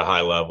yourself at a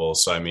high level.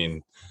 So, I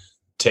mean,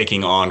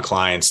 taking on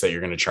clients that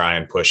you're going to try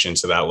and push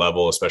into that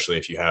level, especially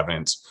if you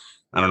haven't,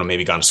 I don't know,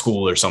 maybe gone to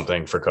school or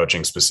something for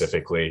coaching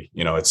specifically,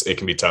 you know, it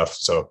can be tough.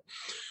 So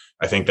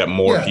I think that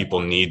more people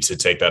need to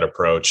take that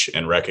approach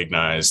and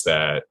recognize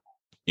that,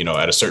 you know,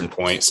 at a certain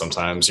point,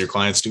 sometimes your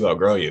clients do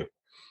outgrow you.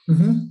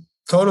 Mm-hmm.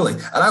 Totally.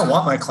 And I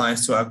want my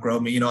clients to outgrow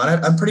me, you know,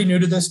 and I'm pretty new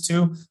to this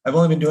too. I've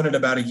only been doing it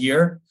about a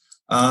year.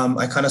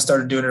 I kind of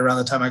started doing it around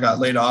the time I got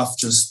laid off,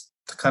 just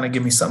to kind of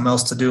give me something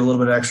else to do, a little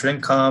bit of extra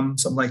income,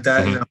 something like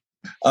that, you know?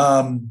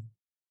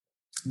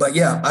 But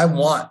yeah, I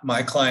want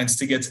my clients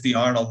to get to the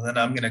Arnold, and then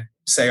I'm going to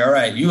say, all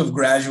right, you have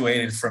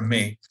graduated from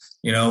me.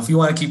 You know, if you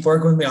want to keep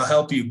working with me, I'll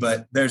help you.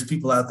 But there's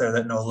people out there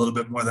that know a little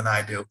bit more than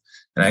I do,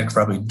 and I could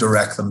probably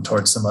direct them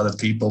towards some other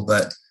people.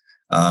 But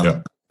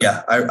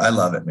I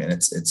love it, man.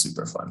 It's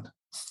super fun.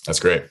 That's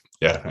great.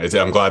 Yeah,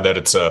 I'm glad that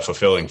it's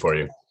fulfilling for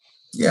you.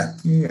 Yeah.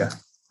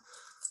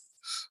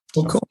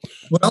 Well, cool.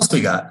 What else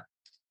we got?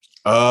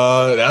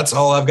 That's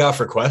all I've got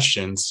for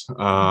questions.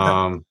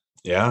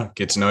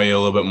 Get to know you a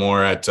little bit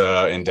more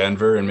in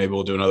Denver, and maybe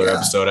we'll do another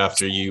episode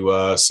after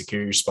you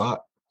secure your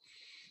spot.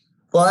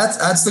 Well,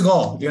 that's the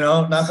goal, you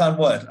know, knock on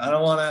wood. I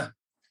don't want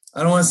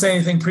to say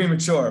anything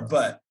premature,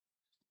 but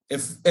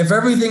if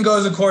everything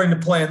goes according to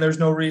plan, there's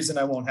no reason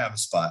I won't have a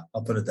spot.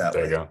 I'll put it that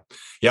way. There you go.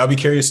 Yeah, I'll be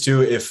curious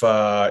too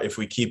if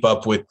we keep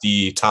up with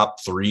the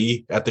top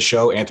 3 at the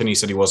show. Anthony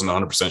said he wasn't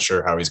 100%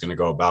 sure how he's going to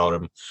go about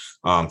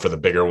them for the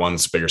bigger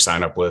ones, bigger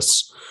sign up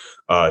lists.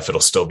 If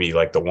it'll still be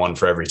like the 1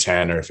 for every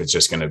 10, or if it's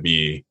just going to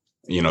be,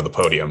 you know, the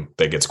podium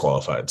that gets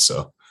qualified.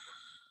 So,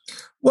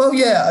 well,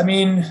 yeah, I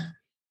mean,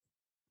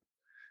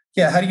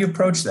 how do you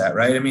approach that,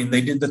 right? I mean,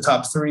 they did the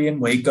top 3 in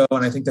Waco,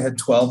 and I think they had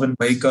 12 in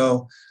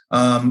Waco.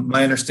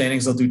 My understanding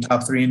is they'll do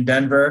top 3 in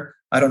Denver.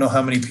 I don't know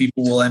how many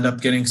people will end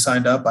up getting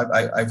signed up.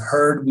 I've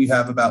heard we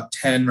have about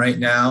 10 right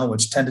now,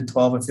 which 10 to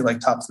 12, I feel like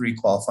top 3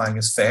 qualifying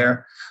is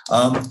fair.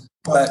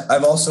 But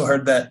I've also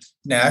heard that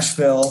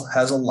Nashville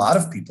has a lot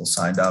of people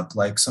signed up,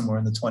 like somewhere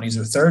in the 20s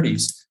or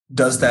 30s.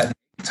 Does that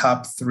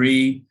top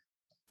 3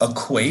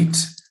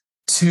 equate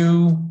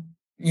to,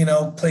 you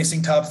know,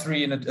 placing top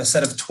 3 in a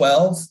set of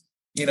 12?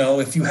 You know,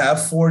 if you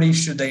have 40,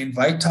 should they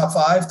invite top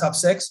 5, top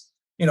 6?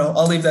 You know,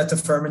 I'll leave that to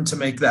Furman to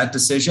make that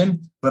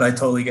decision, but I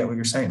totally get what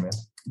you're saying, man.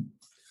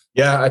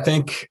 Yeah, I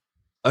think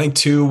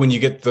too, when you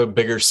get the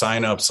bigger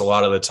signups, a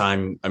lot of the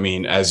time, I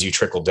mean, as you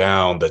trickle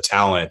down, the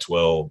talent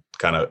will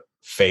kind of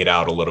fade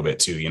out a little bit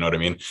too. You know what I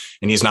mean?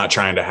 And he's not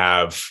trying to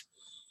have,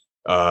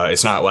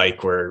 it's not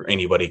like where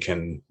anybody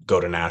can go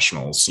to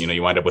nationals. You know,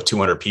 you wind up with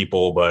 200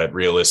 people, but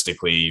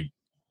realistically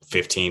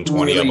 15,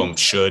 20 of them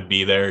should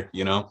be there,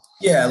 you know?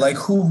 Yeah. Like,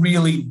 who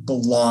really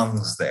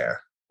belongs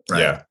there?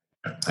 Right? Yeah.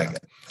 I get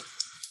it.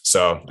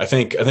 So I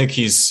think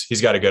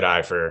he's got a good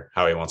eye for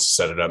how he wants to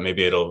set it up.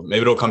 Maybe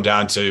it'll come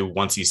down to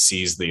once he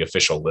sees the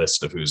official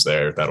list of who's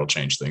there, that'll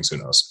change things. Who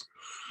knows?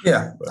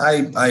 Yeah. But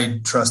I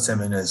trust him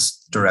in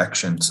his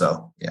direction.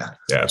 So yeah.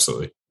 Yeah,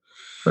 absolutely.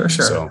 For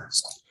sure. So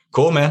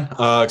cool, man.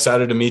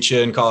 Excited to meet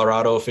you in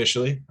Colorado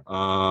officially.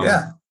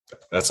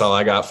 That's all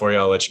I got for you.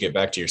 I'll let you get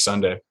back to your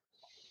Sunday.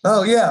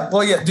 Oh yeah.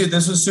 Well, yeah, dude,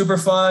 this was super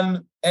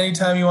fun.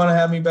 Anytime you want to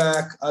have me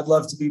back, I'd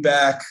love to be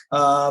back.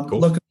 Cool.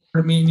 Looking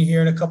forward to meeting you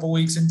here in a couple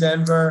weeks in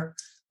Denver.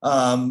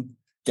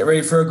 Get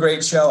ready for a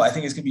great show. I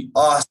think it's going to be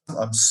awesome.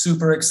 I'm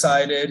super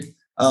excited.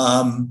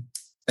 And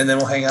then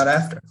we'll hang out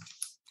after.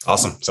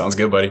 Awesome. Sounds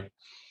good, buddy.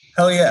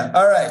 Hell yeah.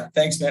 All right.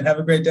 Thanks, man. Have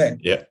a great day.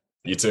 Yeah,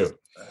 you too.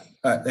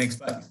 All right. Thanks.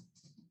 Bye.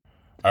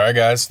 All right,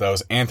 guys. That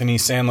was Anthony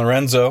San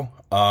Lorenzo.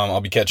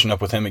 I'll be catching up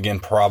with him again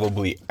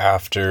probably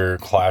after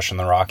Clash in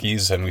the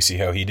Rockies, and we see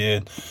how he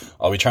did.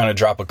 I'll be trying to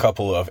drop a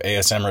couple of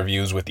ASM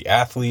reviews with the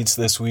athletes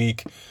this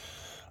week.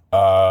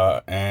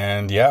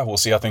 And yeah, we'll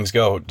see how things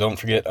go. Don't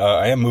forget,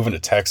 I am moving to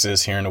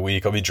Texas here in a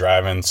week. I'll be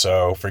driving,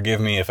 so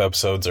forgive me if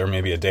episodes are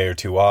maybe a day or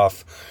 2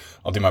 off.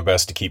 I'll do my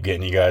best to keep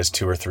getting you guys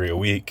 2 or 3 a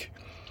week.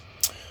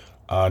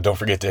 Don't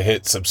forget to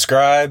hit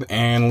subscribe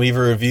and leave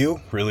a review.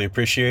 Really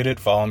appreciate it.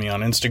 Follow me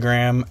on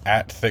Instagram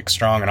at Thick,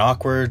 Strong, and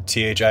Awkward,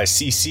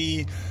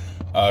 THICC.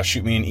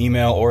 Shoot me an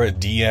email or a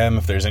DM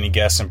if there's any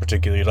guests in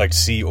particular you'd like to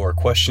see or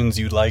questions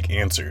you'd like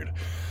answered.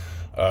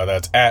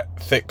 That's at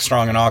Thick,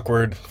 Strong, and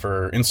Awkward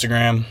for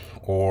Instagram,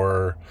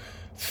 or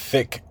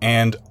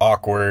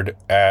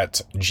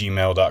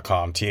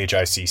thickandawkward@gmail.com.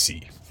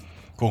 THICC.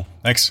 Cool.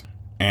 Thanks.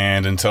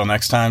 And until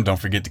next time, don't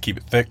forget to keep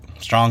it thick,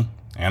 strong,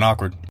 and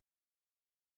awkward.